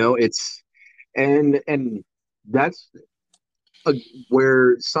 Mm-hmm. it's and that's a,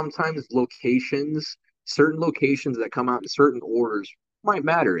 where sometimes certain locations that come out in certain orders might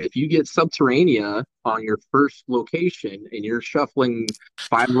matter. If you get Subterranea on your first location and you're shuffling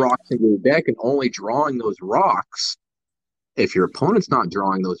 5 rocks into your deck and only drawing those rocks, if your opponent's not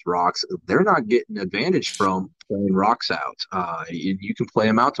drawing those rocks, they're not getting advantage from playing rocks out. You can play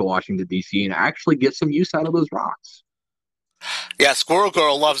them out to Washington, D.C. and actually get some use out of those rocks. Yeah, Squirrel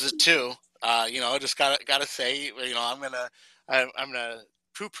Girl loves it too. Just gotta say, I'm gonna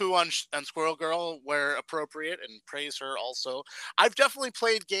poo-poo on Squirrel Girl where appropriate and praise her also. I've definitely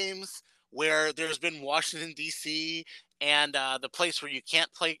played games where there's been Washington D.C. and the place where you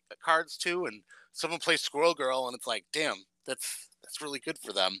can't play cards to, and someone plays Squirrel Girl, and it's like, damn, that's really good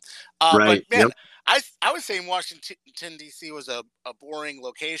for them. But Right. man, Yep. I was saying Washington D.C. was a boring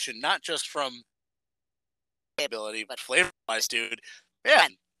location, not just from ability, but flavor-wise, dude,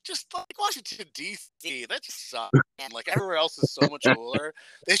 man, just like Washington D.C., that just sucks. Man. Like everywhere else is so much cooler.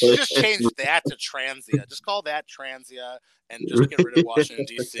 They should just change that to Transia. Just call that Transia and just get rid of Washington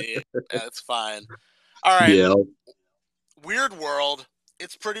D.C. It's fine. All right, Yeah. Weird World.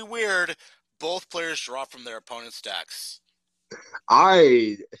 It's pretty weird. Both players draw from their opponent's decks.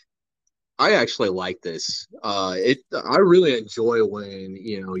 I I actually like this. I really enjoy when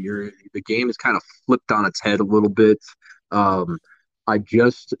the game is kind of flipped on its head a little bit. Um, I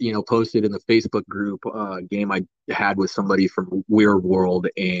just posted in the Facebook group game I had with somebody from Weird World,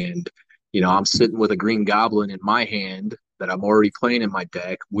 and I'm sitting with a Green Goblin in my hand that I'm already playing in my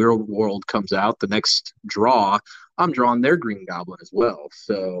deck. Weird World comes out the next draw. I'm drawing their Green Goblin as well.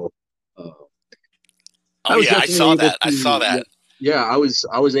 So uh, I Oh was yeah, I definitely saw able that. I saw to, yeah, that. yeah, I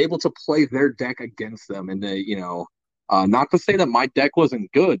was able to play their deck against them, and not to say that my deck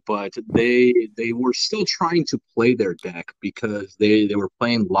wasn't good, but they were still trying to play their deck because they were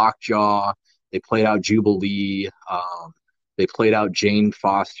playing Lockjaw, they played out Jubilee, they played out Jane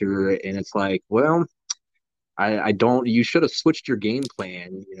Foster, and it's like, well, I don't. You should have switched your game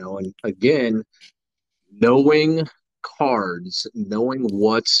plan, and again, knowing cards, knowing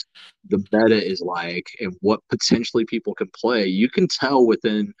what the meta is like and what potentially people can play, you can tell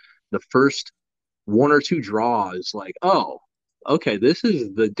within the first one or two draws, like, oh, okay, this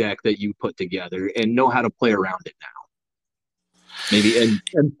is the deck that you put together and know how to play around it now. Maybe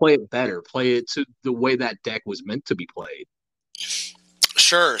and play it better, play it to the way that deck was meant to be played.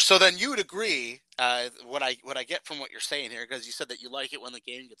 Sure. So then you would agree, what I get from what you're saying here, because you said that you like it when the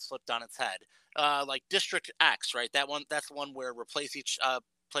game gets flipped on its head, like District X, right? That's the one where replace each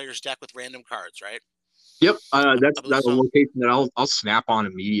player's deck with random cards, right? Yep, I believe that's a so. location that I'll snap on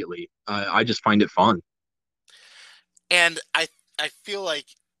immediately. I just find it fun. And I feel like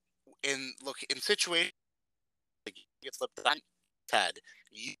in situations like gets flipped on its head,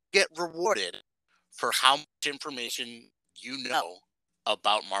 you get rewarded for how much information you know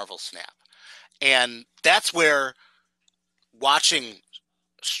about Marvel Snap, and that's where watching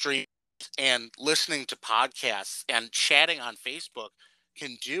streams and listening to podcasts and chatting on Facebook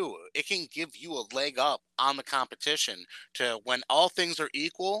can do. It can give you a leg up on the competition to when all things are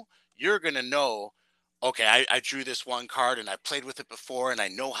equal, you're going to know, okay, I drew this one card and I played with it before and I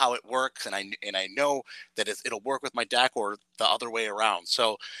know how it works and I know that it'll work with my deck or the other way around.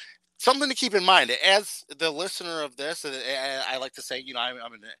 So something to keep in mind as the listener of this. I like to say,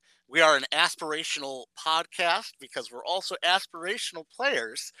 we are an aspirational podcast because we're also aspirational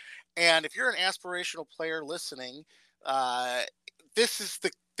players. And if you're an aspirational player listening, uh, this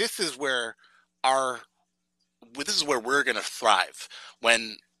is where our this is where we're going to thrive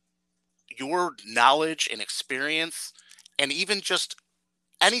when your knowledge and experience and even just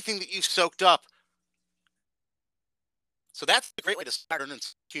anything that you've soaked up. So that's a great way to start earning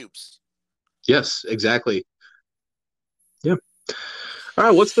cubes. Yes, exactly. Yeah. All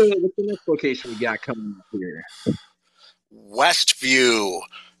right, what's the next location we got coming up here? Westview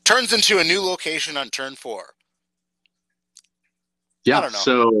turns into a new location on turn 4. I Yeah, don't know.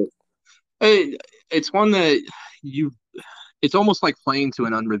 so it's one that you it's almost like playing to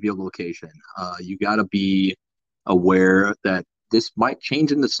an unrevealed location. You got to be aware that this might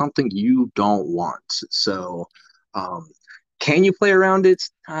change into something you don't want. So, um, can you play around it?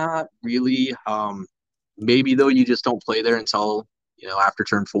 Not really. Maybe though you just don't play there until after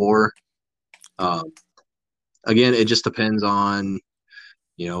turn 4. Um, Again, it just depends on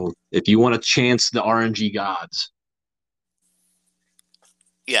if you want to chance the RNG gods.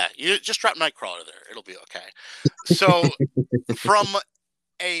 Yeah, you just drop Nightcrawler there. It'll be okay. So from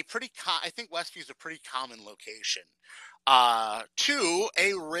I think Westview's a pretty common location. To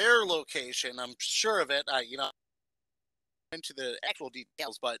a rare location, I'm sure of it. Into the actual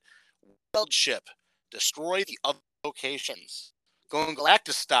details, but Weld Ship destroy the other locations, going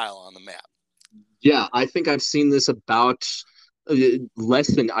Galactus style on the map. Yeah, I think I've seen this about uh, less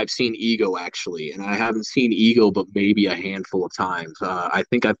than I've seen Ego actually, and I haven't seen Ego but maybe a handful of times. I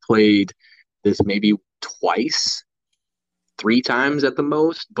think I've played this maybe twice, three times at the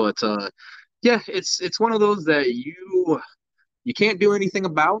most. But yeah, it's one of those that you can't do anything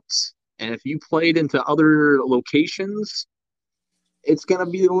about. And if you played into other locations, it's going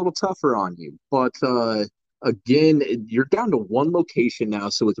to be a little tougher on you. But again, you're down to one location now,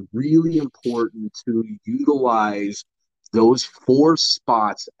 so it's really important to utilize those four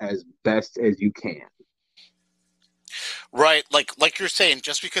spots as best as you can. Right, like you're saying,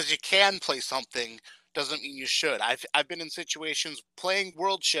 just because you can play something doesn't mean you should. I've been in situations playing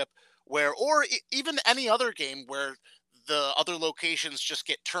World Ship where, or even any other game where the other locations just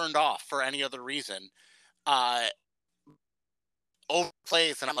get turned off for any other reason. Uh,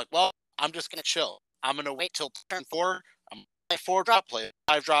 Overplays, and I'm like, well, I'm just gonna chill. I'm gonna wait till turn four. I'm gonna play four drop, play a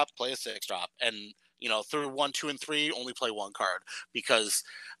five drop, play a six drop, and through one, two, and three, only play one card because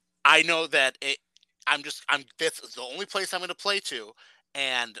I know that I'm this is the only place I'm going to play to,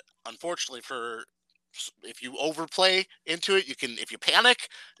 and unfortunately if you overplay into it, you can if you panic,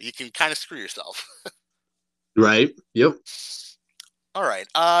 you can kind of screw yourself. Right. Yep. All right.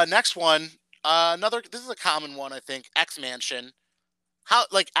 Next one. Another. This is a common one, I think. X Mansion. How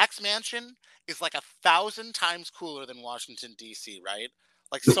like X Mansion is like 1,000 times cooler than Washington D.C. Right?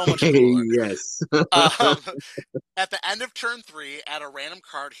 Like so much cooler. Yes. Um, at the end of turn three, add a random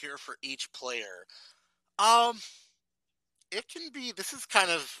card here for each player. Um, it can be. This is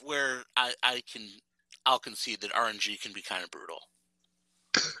kind of where I'll concede that RNG can be kind of brutal.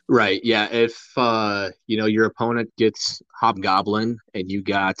 Right. Yeah. If your opponent gets Hobgoblin and you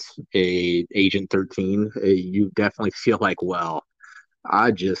got a Agent 13, you definitely feel like, well,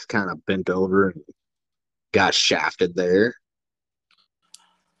 I just kind of bent over and got shafted there.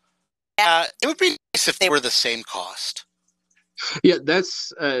 It would be nice if they were the same cost. Yeah,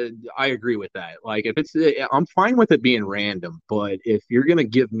 that's I agree with that. Like if it's I'm fine with it being random, but if you're gonna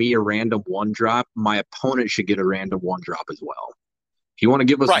give me a random one drop, my opponent should get a random one drop as well. If you want to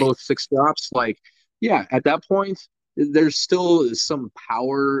give us Right. both six drops, like yeah, at that point there's still some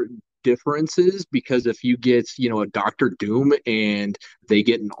power differences because if you get, a Doctor Doom and they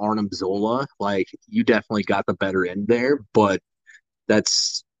get an Arnim Zola, like you definitely got the better end there, but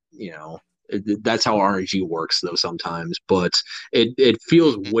that's you know that's how RNG works though sometimes. But it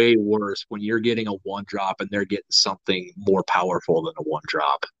feels Mhm. way worse when you're getting a one drop and they're getting something more powerful than a one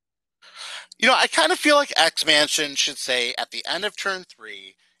drop. I kind of feel like X Mansion should say at the end of turn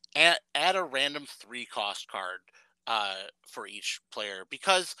three, add a random three cost card for each player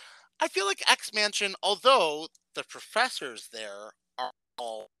because I feel like X Mansion, although the professors there are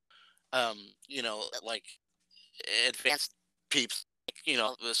all, like advanced peeps,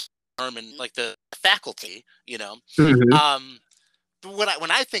 this arm and like the faculty, Mm-hmm. um,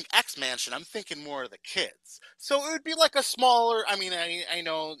 when I think X Mansion, I'm thinking more of the kids. So it would be like a smaller. I mean, I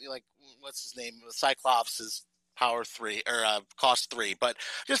know like what's his name, Cyclops is power three or cost three, but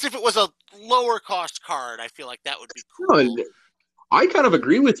just if it was a lower cost card, I feel like that would be No, cool. I kind of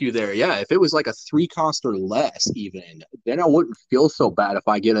agree with you there. Yeah, if it was like a three cost or less, even then I wouldn't feel so bad if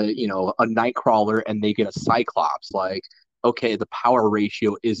I get a Nightcrawler and they get a Cyclops. Like, okay, the power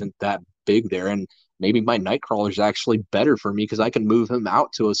ratio isn't that big there, and maybe my Nightcrawler is actually better for me because I can move him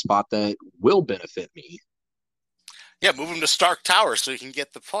out to a spot that will benefit me. Yeah, move him to Stark Tower so he can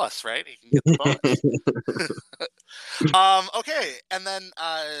get the plus, right? He can get the bonus. Okay, and then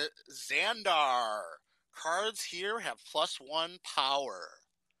Xandar cards here have +1 power.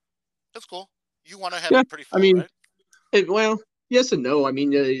 That's cool. You want to have Yeah, it pretty I full, mean, right? well, yes and no. I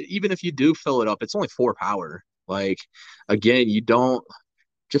mean, even if you do fill it up, it's only four power. Like, again, you don't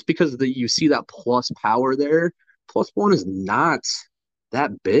just because you see that plus power there. Plus one is not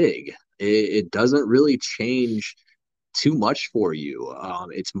that big. It doesn't really change too much for you.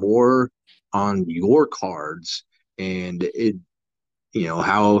 It's more on your cards, and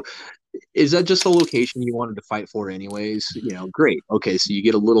how is that just a location you wanted to fight for anyways? Great. Okay, so you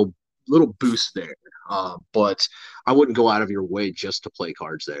get a little boost there. But I wouldn't go out of your way just to play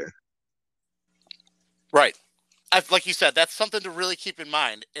cards there. Right. Like you said, that's something to really keep in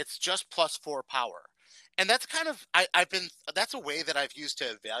mind. It's just +4 power, and that's kind of I've been that's a way that I've used to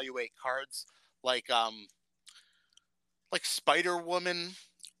evaluate cards like Spider Woman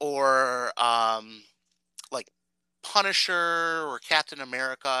or like Punisher or Captain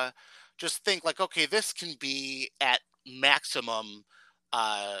America. Just think like, okay, this can be at maximum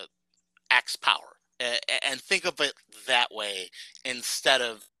uh, X power, and think of it that way instead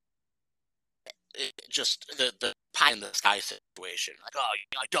of just the pie in the sky situation. Like, oh,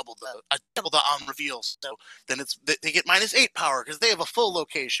 I double the reveals, so then they get -8 power because they have a full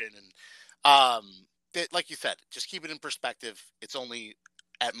location, and like you said, just keep it in perspective. It's only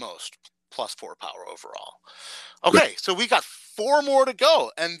at most. +4 power overall. Okay, so we got 4 more to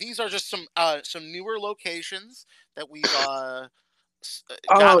go, and these are just some newer locations that we've got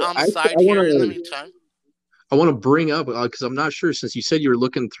on the side here in the meantime. I want to bring up because I'm not sure since you said you were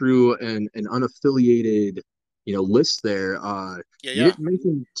looking through an unaffiliated list there. Yeah, You yeah. didn't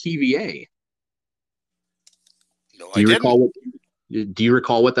mention TVA. No, Do I you didn't.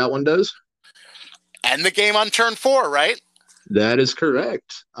 recall what that one does? End the game on turn 4, right? That is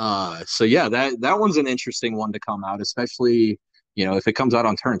correct. So yeah, that one's an interesting one to come out, especially if it comes out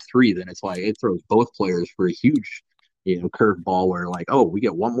on turn 3, then it's like it throws both players for a huge curveball where like, oh, we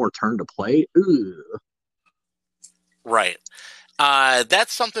get one more turn to play. Ugh. Right.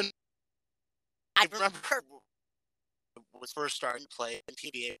 That's something I remember was first starting to play and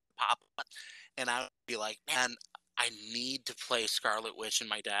TVA pop up, and I would be like, man, I need to play Scarlet Witch in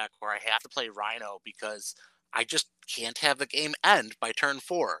my deck, or I have to play Rhino because I just can't have the game end by turn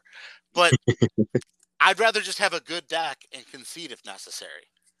 4. But I'd rather just have a good deck and concede if necessary.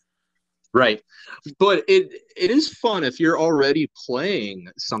 Right. But it is fun if you're already playing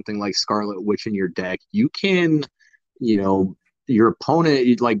something like Scarlet Witch in your deck. You can, your opponent,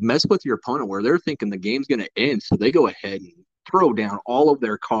 you like mess with your opponent where they're thinking the game's going to end. So they go ahead and throw down all of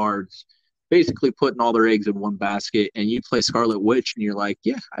their cards, basically putting all their eggs in one basket. And you play Scarlet Witch and you're like,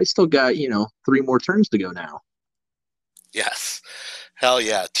 yeah, I still got, 3 more turns to go now. Yes. Hell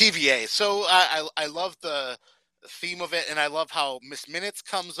yeah. TVA. So I love the theme of it, and I love how Miss Minutes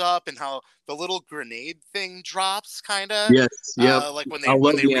comes up and how the little grenade thing drops, kind of Yes. Yep. like when I they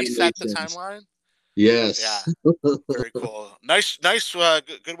love the reset the animations. timeline. Yeah, Yes. very cool. Nice,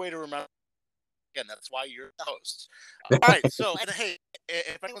 good way to remember. Again, that's why you're the host. All right, so and hey,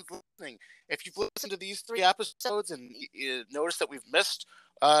 if anyone's listening, if you've listened to these 3 episodes and you notice that we've missed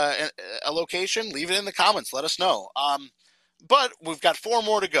a location, leave it in the comments. Let us know. But we've got 4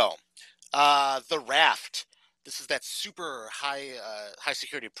 more to go. The Raft. This is that super high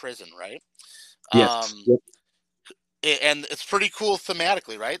security prison, right? Yes. Um, Yep. and it's pretty cool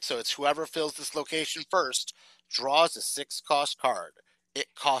thematically, right? So it's whoever fills this location first draws a 6-cost card. It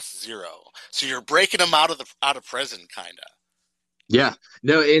costs 0, so you're breaking them out of prison, kind of. Yeah.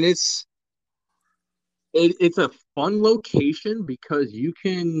 No, and it's a fun location because you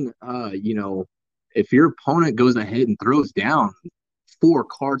can if your opponent goes ahead and throws down 4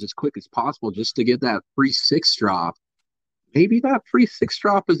 cards as quick as possible just to get that free 6 drop, maybe that free 6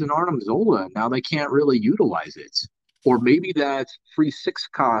 drop is an Arnim Zola. Now they can't really utilize it. Or maybe that free 6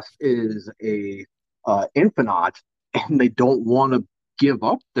 cost is a Infinite and they don't want to give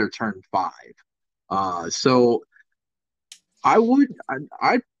up their turn 5. So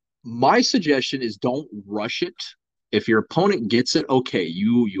I my suggestion is don't rush it. If your opponent gets it, okay,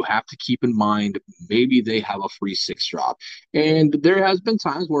 you have to keep in mind maybe they have a free 6 drop. And there has been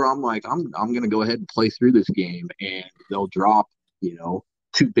times where I'm like, I'm gonna go ahead and play through this game, and they'll drop, 2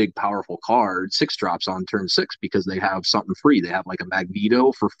 big powerful cards, 6 drops on turn 6 because they have something free. They have like a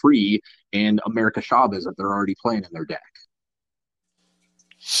Magneto for free and America Chavez that they're already playing in their deck.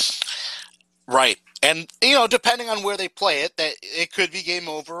 Right. And, depending on where they play it, that it could be game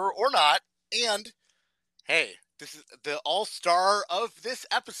over or not. And, hey, this is the all-star of this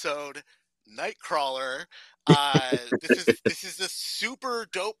episode, Nightcrawler. This is a super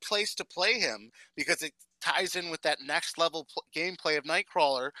dope place to play him because it ties in with that next level gameplay of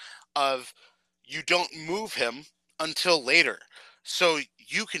Nightcrawler of you don't move him until later. So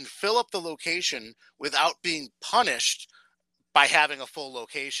you can fill up the location without being punished by having a full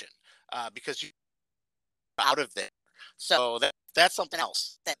location because you're out of there. So that's something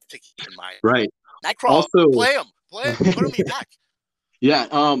else to keep in mind. Right. Nightcrawler, Also, play him, put him in your deck.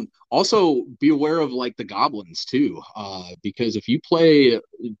 Yeah. Also be aware of like the goblins too. Because if you play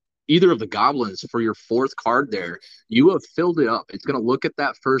either of the goblins for your 4th card there, you have filled it up. It's gonna look at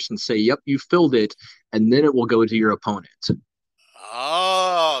that first and say, yep, you filled it, and then it will go to your opponent.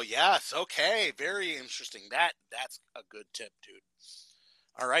 Oh, yes. Okay. Very interesting. That's a good tip, dude.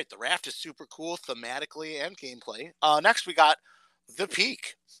 All right. The Raft is super cool thematically and gameplay. Next we got the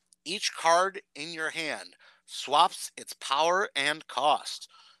Peak. Each card in your hand swaps its power and cost.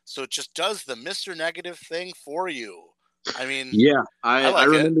 So it just does the Mr. Negative thing for you. I mean, Yeah, I I like it.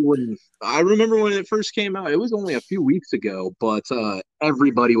 remember when it first came out. It was only a few weeks ago, but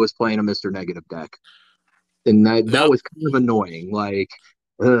everybody was playing a Mr. Negative deck. And that Yep. was kind of annoying. Like,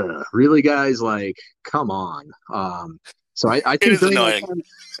 really, guys? Like, come on. So I It think is during that annoying. time,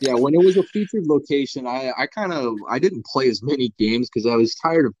 yeah, when it was a featured location, I didn't play as many games because I was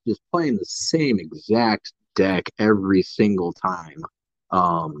tired of just playing the same exact deck every single time.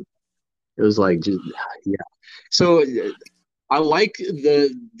 It was like just yeah. So I like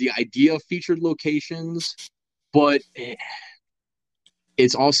the idea of featured locations, but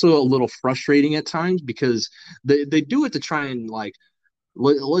it's also a little frustrating at times because they do it to try and like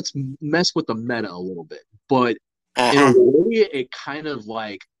let's mess with the meta a little bit, but in a Uh-huh. way it kind of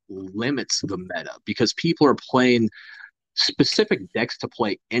like limits the meta because people are playing specific decks to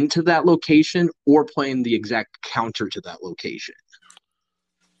play into that location or playing the exact counter to that location.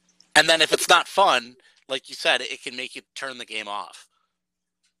 And then if it's not fun, like you said, it can make you turn the game off.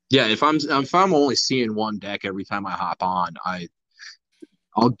 Yeah, if I'm only seeing one deck every time I hop on,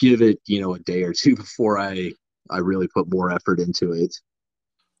 I'll give it, a day or two before I really put more effort into it.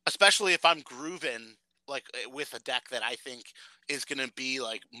 Especially if I'm grooving like with a deck that I think is going to be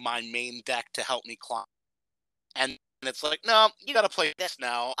like my main deck to help me climb. And it's like, no, you got to play this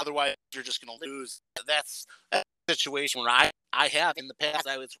now, otherwise you're just going to lose. That's a situation where I have in the past.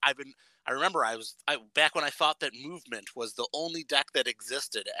 I remember back when I thought that movement was the only deck that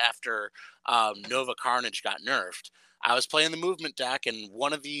existed after Nova Carnage got nerfed. I was playing the movement deck, and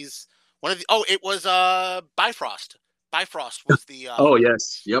it was Bifrost. Bifrost was the Oh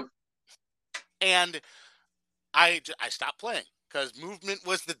yes, yep. and I stopped playing because movement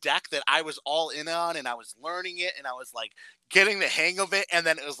was the deck that I was all in on, and I was learning it, and I was like getting the hang of it, and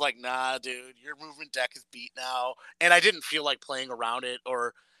then it was like, nah, dude, your movement deck is beat now, and I didn't feel like playing around it.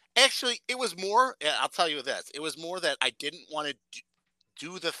 Or actually, it was more. I'll tell you this: it was more that I didn't want to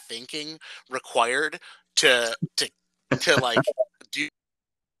do the thinking required to like do.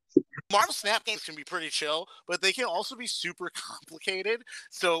 Marvel Snap games can be pretty chill, but they can also be super complicated.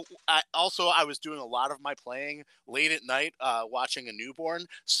 So I was doing a lot of my playing late at night, watching a newborn.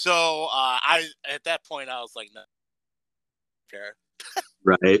 So I at that point I was like, no, care.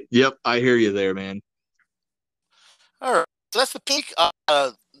 Right. Yep, I hear you there, man. All right, so that's the peak.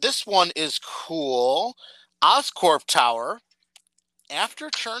 This one is cool. Oscorp Tower. After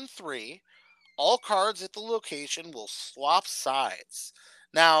turn 3, all cards at the location will swap sides.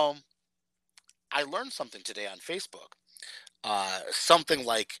 Now, I learned something today on Facebook. Something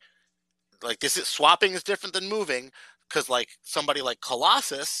like this is swapping is different than moving because like somebody like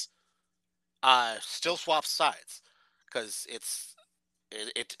Colossus still swaps sides because it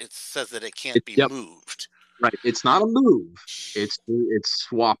says that it can't be Yep, moved. right. It's not a move. It's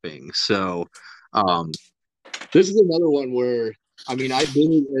swapping. So, um, this is another one where I mean I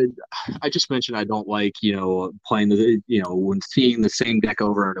just mentioned I don't like playing when seeing the same deck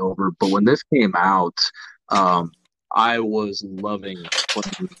over and over. But when this came out, um, I was loving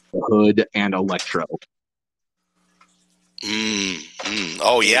playing the Hood and Electro.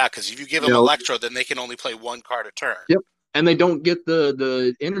 Oh yeah, because if you give You them know, Electro, then they can only play one card a turn. Yep. And they don't get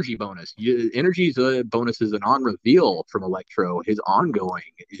the energy bonus. Energy's bonus is an on reveal from Electro. His ongoing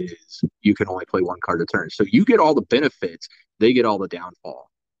is you can only play one card a turn. So you get all the benefits, they get all the downfall.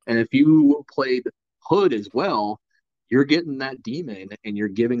 And if you played Hood as well, you're getting that demon and you're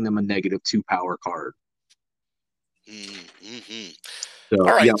giving them a -2 power card. Mm-hmm. So All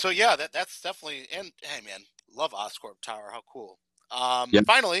yeah, right, so yeah, that's definitely. And hey, man, love Oscorp Tower. How cool. yeah.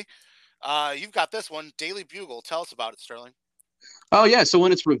 Finally, you've got this one, Daily Bugle. Tell us about it, Sterling. Oh yeah. So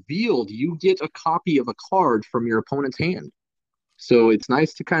when it's revealed, you get a copy of a card from your opponent's hand. So it's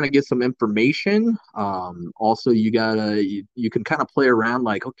nice to kind of get some information. Also, you can kind of play around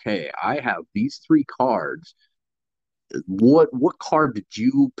like, okay, I have these three cards. What card did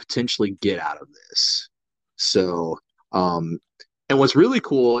you potentially get out of this? So, um, and what's really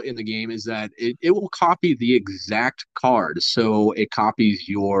cool in the game is that it will copy the exact card. So it copies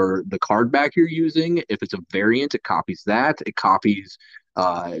the card back you're using. If it's a variant, it copies that. It copies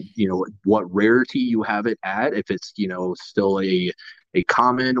what rarity you have it at, if it's still a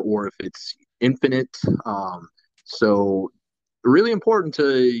common or if it's infinite. So really important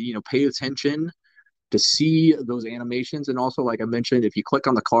to pay attention to see those animations. And also, like I mentioned, if you click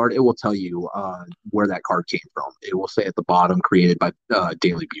on the card, it will tell you where that card came from. It will say at the bottom, created by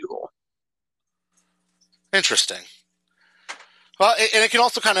Daily Bugle. Interesting. Well, and it can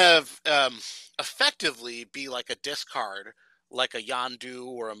also kind of effectively be like a discard, like a Yondu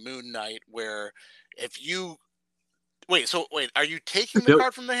or a Moon Knight, where if you wait, are you taking the No,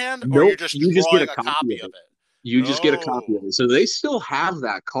 card from the hand, or you're nope, just you just get a drawing a copy of copy of it. it? You just get a copy of Oh, it. So they still have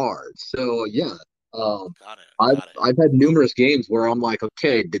that card. So yeah, um, got it, I've got it. I've had numerous games where I'm like,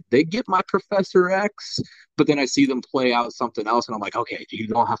 okay, did they get my Professor X? But then I see them play out something else, and I'm like, okay, you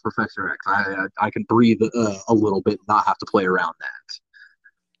don't have Professor X. I can breathe a little bit, and not have to play around that.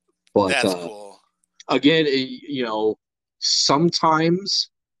 But That's cool. again, sometimes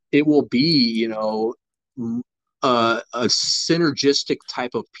it will be, a synergistic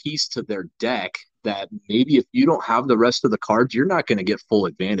type of piece to their deck that maybe if you don't have the rest of the cards, you're not going to get full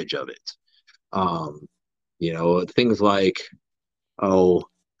advantage of it. Um, things like, oh,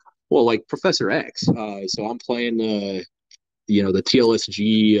 well, like Professor X. So I'm playing the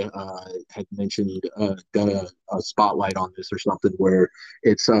TLSG had mentioned got a spotlight on this or something where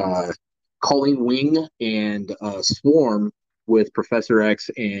it's Colleen Wing and Swarm with Professor X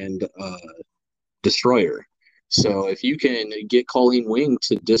and Destroyer. So if you can get Colleen Wing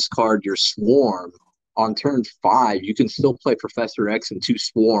to discard your Swarm on turn 5, you can still play Professor X and 2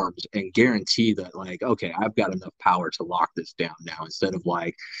 Swarms and guarantee that, like, okay, I've got enough power to lock this down now, instead of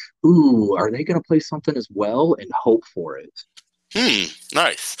like, ooh, are they going to play something as well, and hope for it.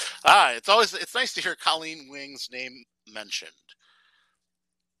 Nice. It's nice to hear Colleen Wing's name mentioned.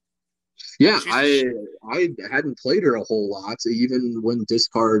 Yeah, I hadn't played her a whole lot, even when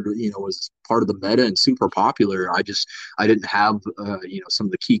discard was part of the meta and super popular. I didn't have some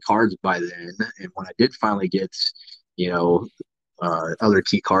of the key cards by then, and when I did finally get you know other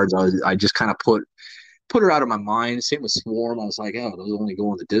key cards, I just kind of put her out of my mind. Same with Swarm. I was like, oh, those only go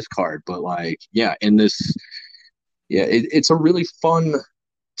on the discard. But like, yeah, in this, yeah, it's a really fun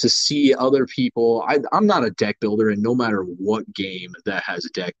to see other people. I'm not a deck builder, and no matter what game that has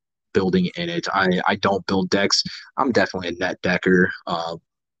deck building in it, I don't build decks. I'm definitely a net decker.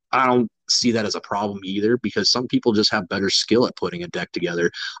 I don't see that as a problem either, because some people just have better skill at putting a deck together.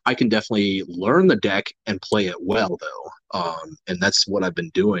 I can definitely learn the deck and play it well, though. And that's what I've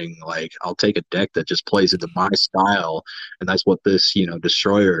been doing. Like, I'll take a deck that just plays into my style, and that's what this,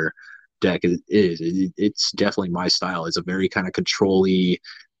 Destroyer deck is. It's definitely my style. It's a very kind of control-y,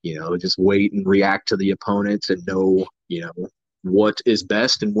 just wait and react to the opponents and know, what is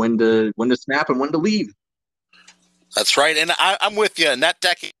best and when to snap and when to leave. That's right, and I'm with you. And that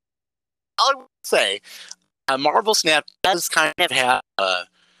deck, I would say, Marvel Snap does kind of have a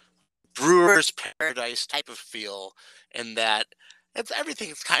Brewer's Paradise type of feel, in that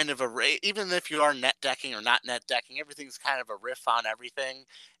everything's kind of even if you are net decking or not net decking, everything's kind of a riff on everything.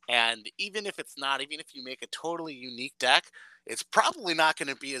 And even if it's not, even if you make a totally unique deck, it's probably not going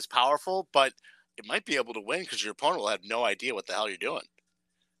to be as powerful, but it might be able to win because your opponent will have no idea what the hell you're doing.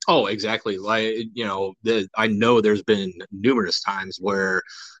 Oh, exactly. Like, I know there's been numerous times where,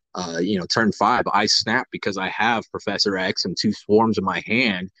 turn 5, I snap because I have Professor X and 2 Swarms in my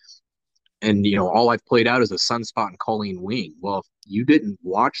hand. And, all I've played out is a Sunspot and Colleen Wing. Well, if you didn't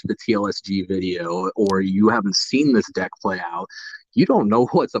watch the TLSG video, or you haven't seen this deck play out, you don't know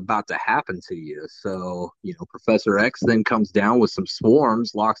what's about to happen to you. So, Professor X then comes down with some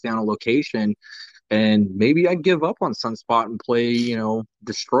Swarms, locks down a location, and maybe I give up on Sunspot and play,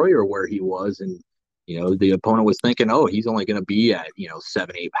 Destroyer where he was. And, the opponent was thinking, oh, he's only going to be at,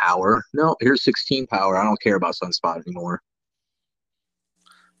 7, 8 power. No, here's 16 power. I don't care about Sunspot anymore.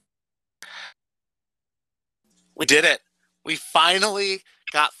 We did it. We finally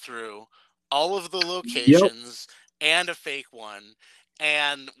got through all of the locations and a fake one.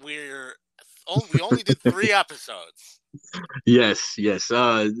 And we only did 3 episodes. Yes.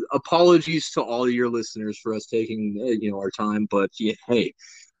 Apologies to all your listeners for us taking our time, but yeah, hey,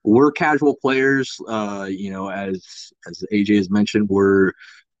 we're casual players. As AJ has mentioned, we're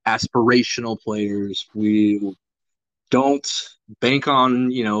aspirational players. We don't bank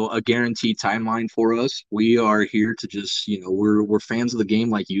on a guaranteed timeline for us. We are here to just we're fans of the game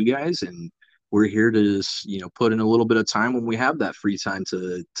like you guys, and we're here to just put in a little bit of time when we have that free time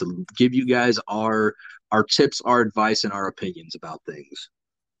to give you guys our tips, our advice, and our opinions about things.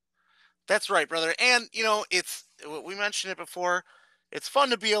 That's right, brother. And we mentioned it before. It's fun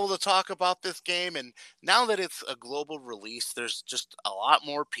to be able to talk about this game, and now that it's a global release, there's just a lot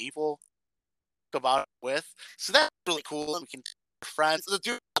more people about it with. So that's really cool. And we can tell friends.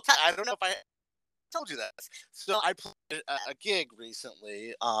 Dude, I don't know if I told you that. So I played a gig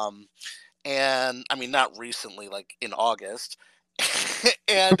recently, and I mean not recently, like in August.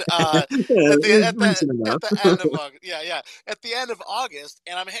 And at the end of August, at the end of August,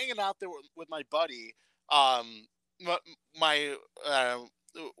 and I'm hanging out there with my buddy, my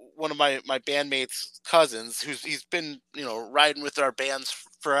one of my bandmates' cousins, he's been riding with our bands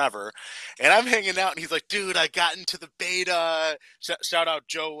forever, and I'm hanging out, and he's like, "Dude, I got into the beta." Shout out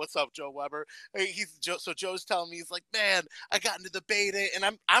Joe. What's up, Joe Weber? So Joe's telling me, he's like, "Man, I got into the beta," and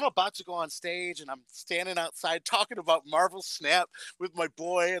I'm about to go on stage, and I'm standing outside talking about Marvel Snap with my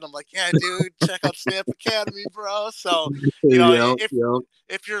boy, and I'm like, "Yeah, dude, check out Snap Academy, bro." So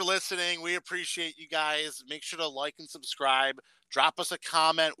if you're listening, we appreciate you guys. Make sure to like and subscribe. Drop us a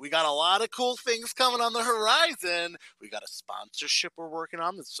comment. We got a lot of cool things coming on the horizon. We got a sponsorship we're working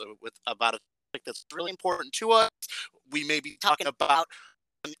on with about a topic that's really important to us. We may be talking about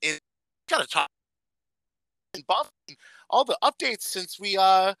got to talk and buff, and all the updates since we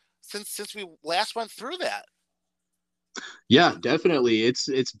since we last went through that. Yeah, definitely.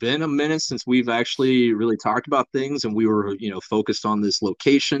 It's been a minute since we've actually really talked about things, and we were, focused on this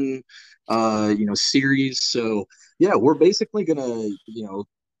location, series. So yeah, we're basically gonna,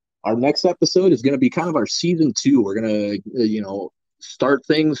 our next episode is gonna be kind of our season two. We're gonna, start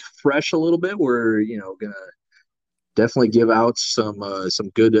things fresh a little bit. We're, gonna definitely give out some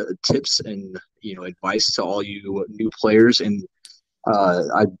good tips and advice to all you new players. And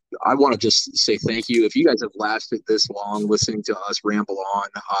I want to just say thank you. If you guys have lasted this long listening to us ramble on,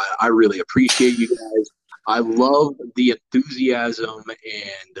 I really appreciate you guys. I love the enthusiasm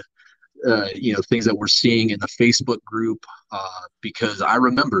and things that we're seeing in the Facebook group, because I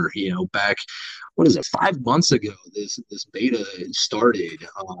remember, back, what is it, 5 months ago, this beta started.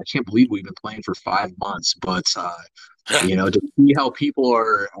 I can't believe we've been playing for 5 months, but to see how people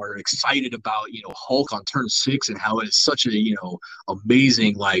are excited about Hulk on turn 6, and how it's such a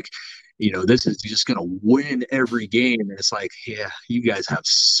amazing, like, this is just gonna win every game, and it's like, yeah, you guys have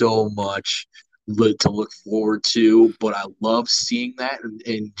so much to look forward to. But I love seeing that,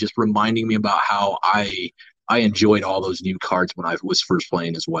 and just reminding me about how I enjoyed all those new cards when I was first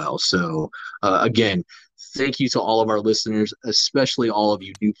playing as well. So again, thank you to all of our listeners, especially all of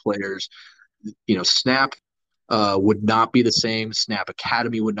you new players. Snap would not be the same. Snap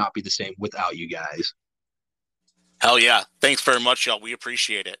Academy would not be the same without you guys. Hell yeah. Thanks very much, y'all. We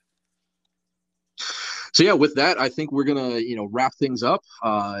appreciate it. So yeah, with that, I think we're gonna, wrap things up.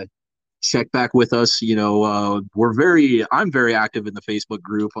 Check back with us. I'm very active in the Facebook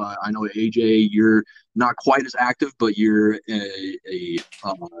group. I know AJ, you're not quite as active, but you're a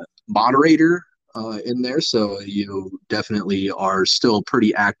moderator in there, so you definitely are still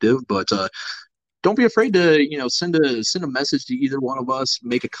pretty active. But don't be afraid to send a message to either one of us,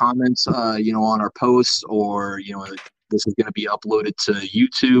 make a comment on our posts, or this is going to be uploaded to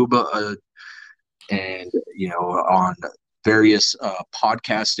YouTube, and on various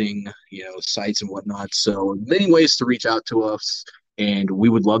podcasting sites and whatnot. So many ways to reach out to us, and we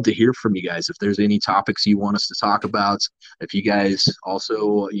would love to hear from you guys. If there's any topics you want us to talk about, if you guys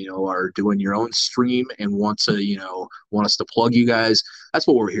also are doing your own stream and want us to plug you guys, that's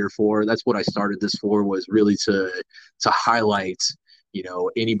what we're here for. That's what I started this for, was really to highlight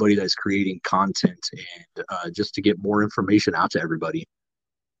anybody that's creating content, and just to get more information out to everybody.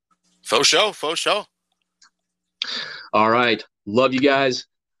 Faux show. All right. Love you guys.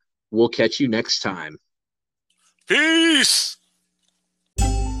 We'll catch you next time. Peace.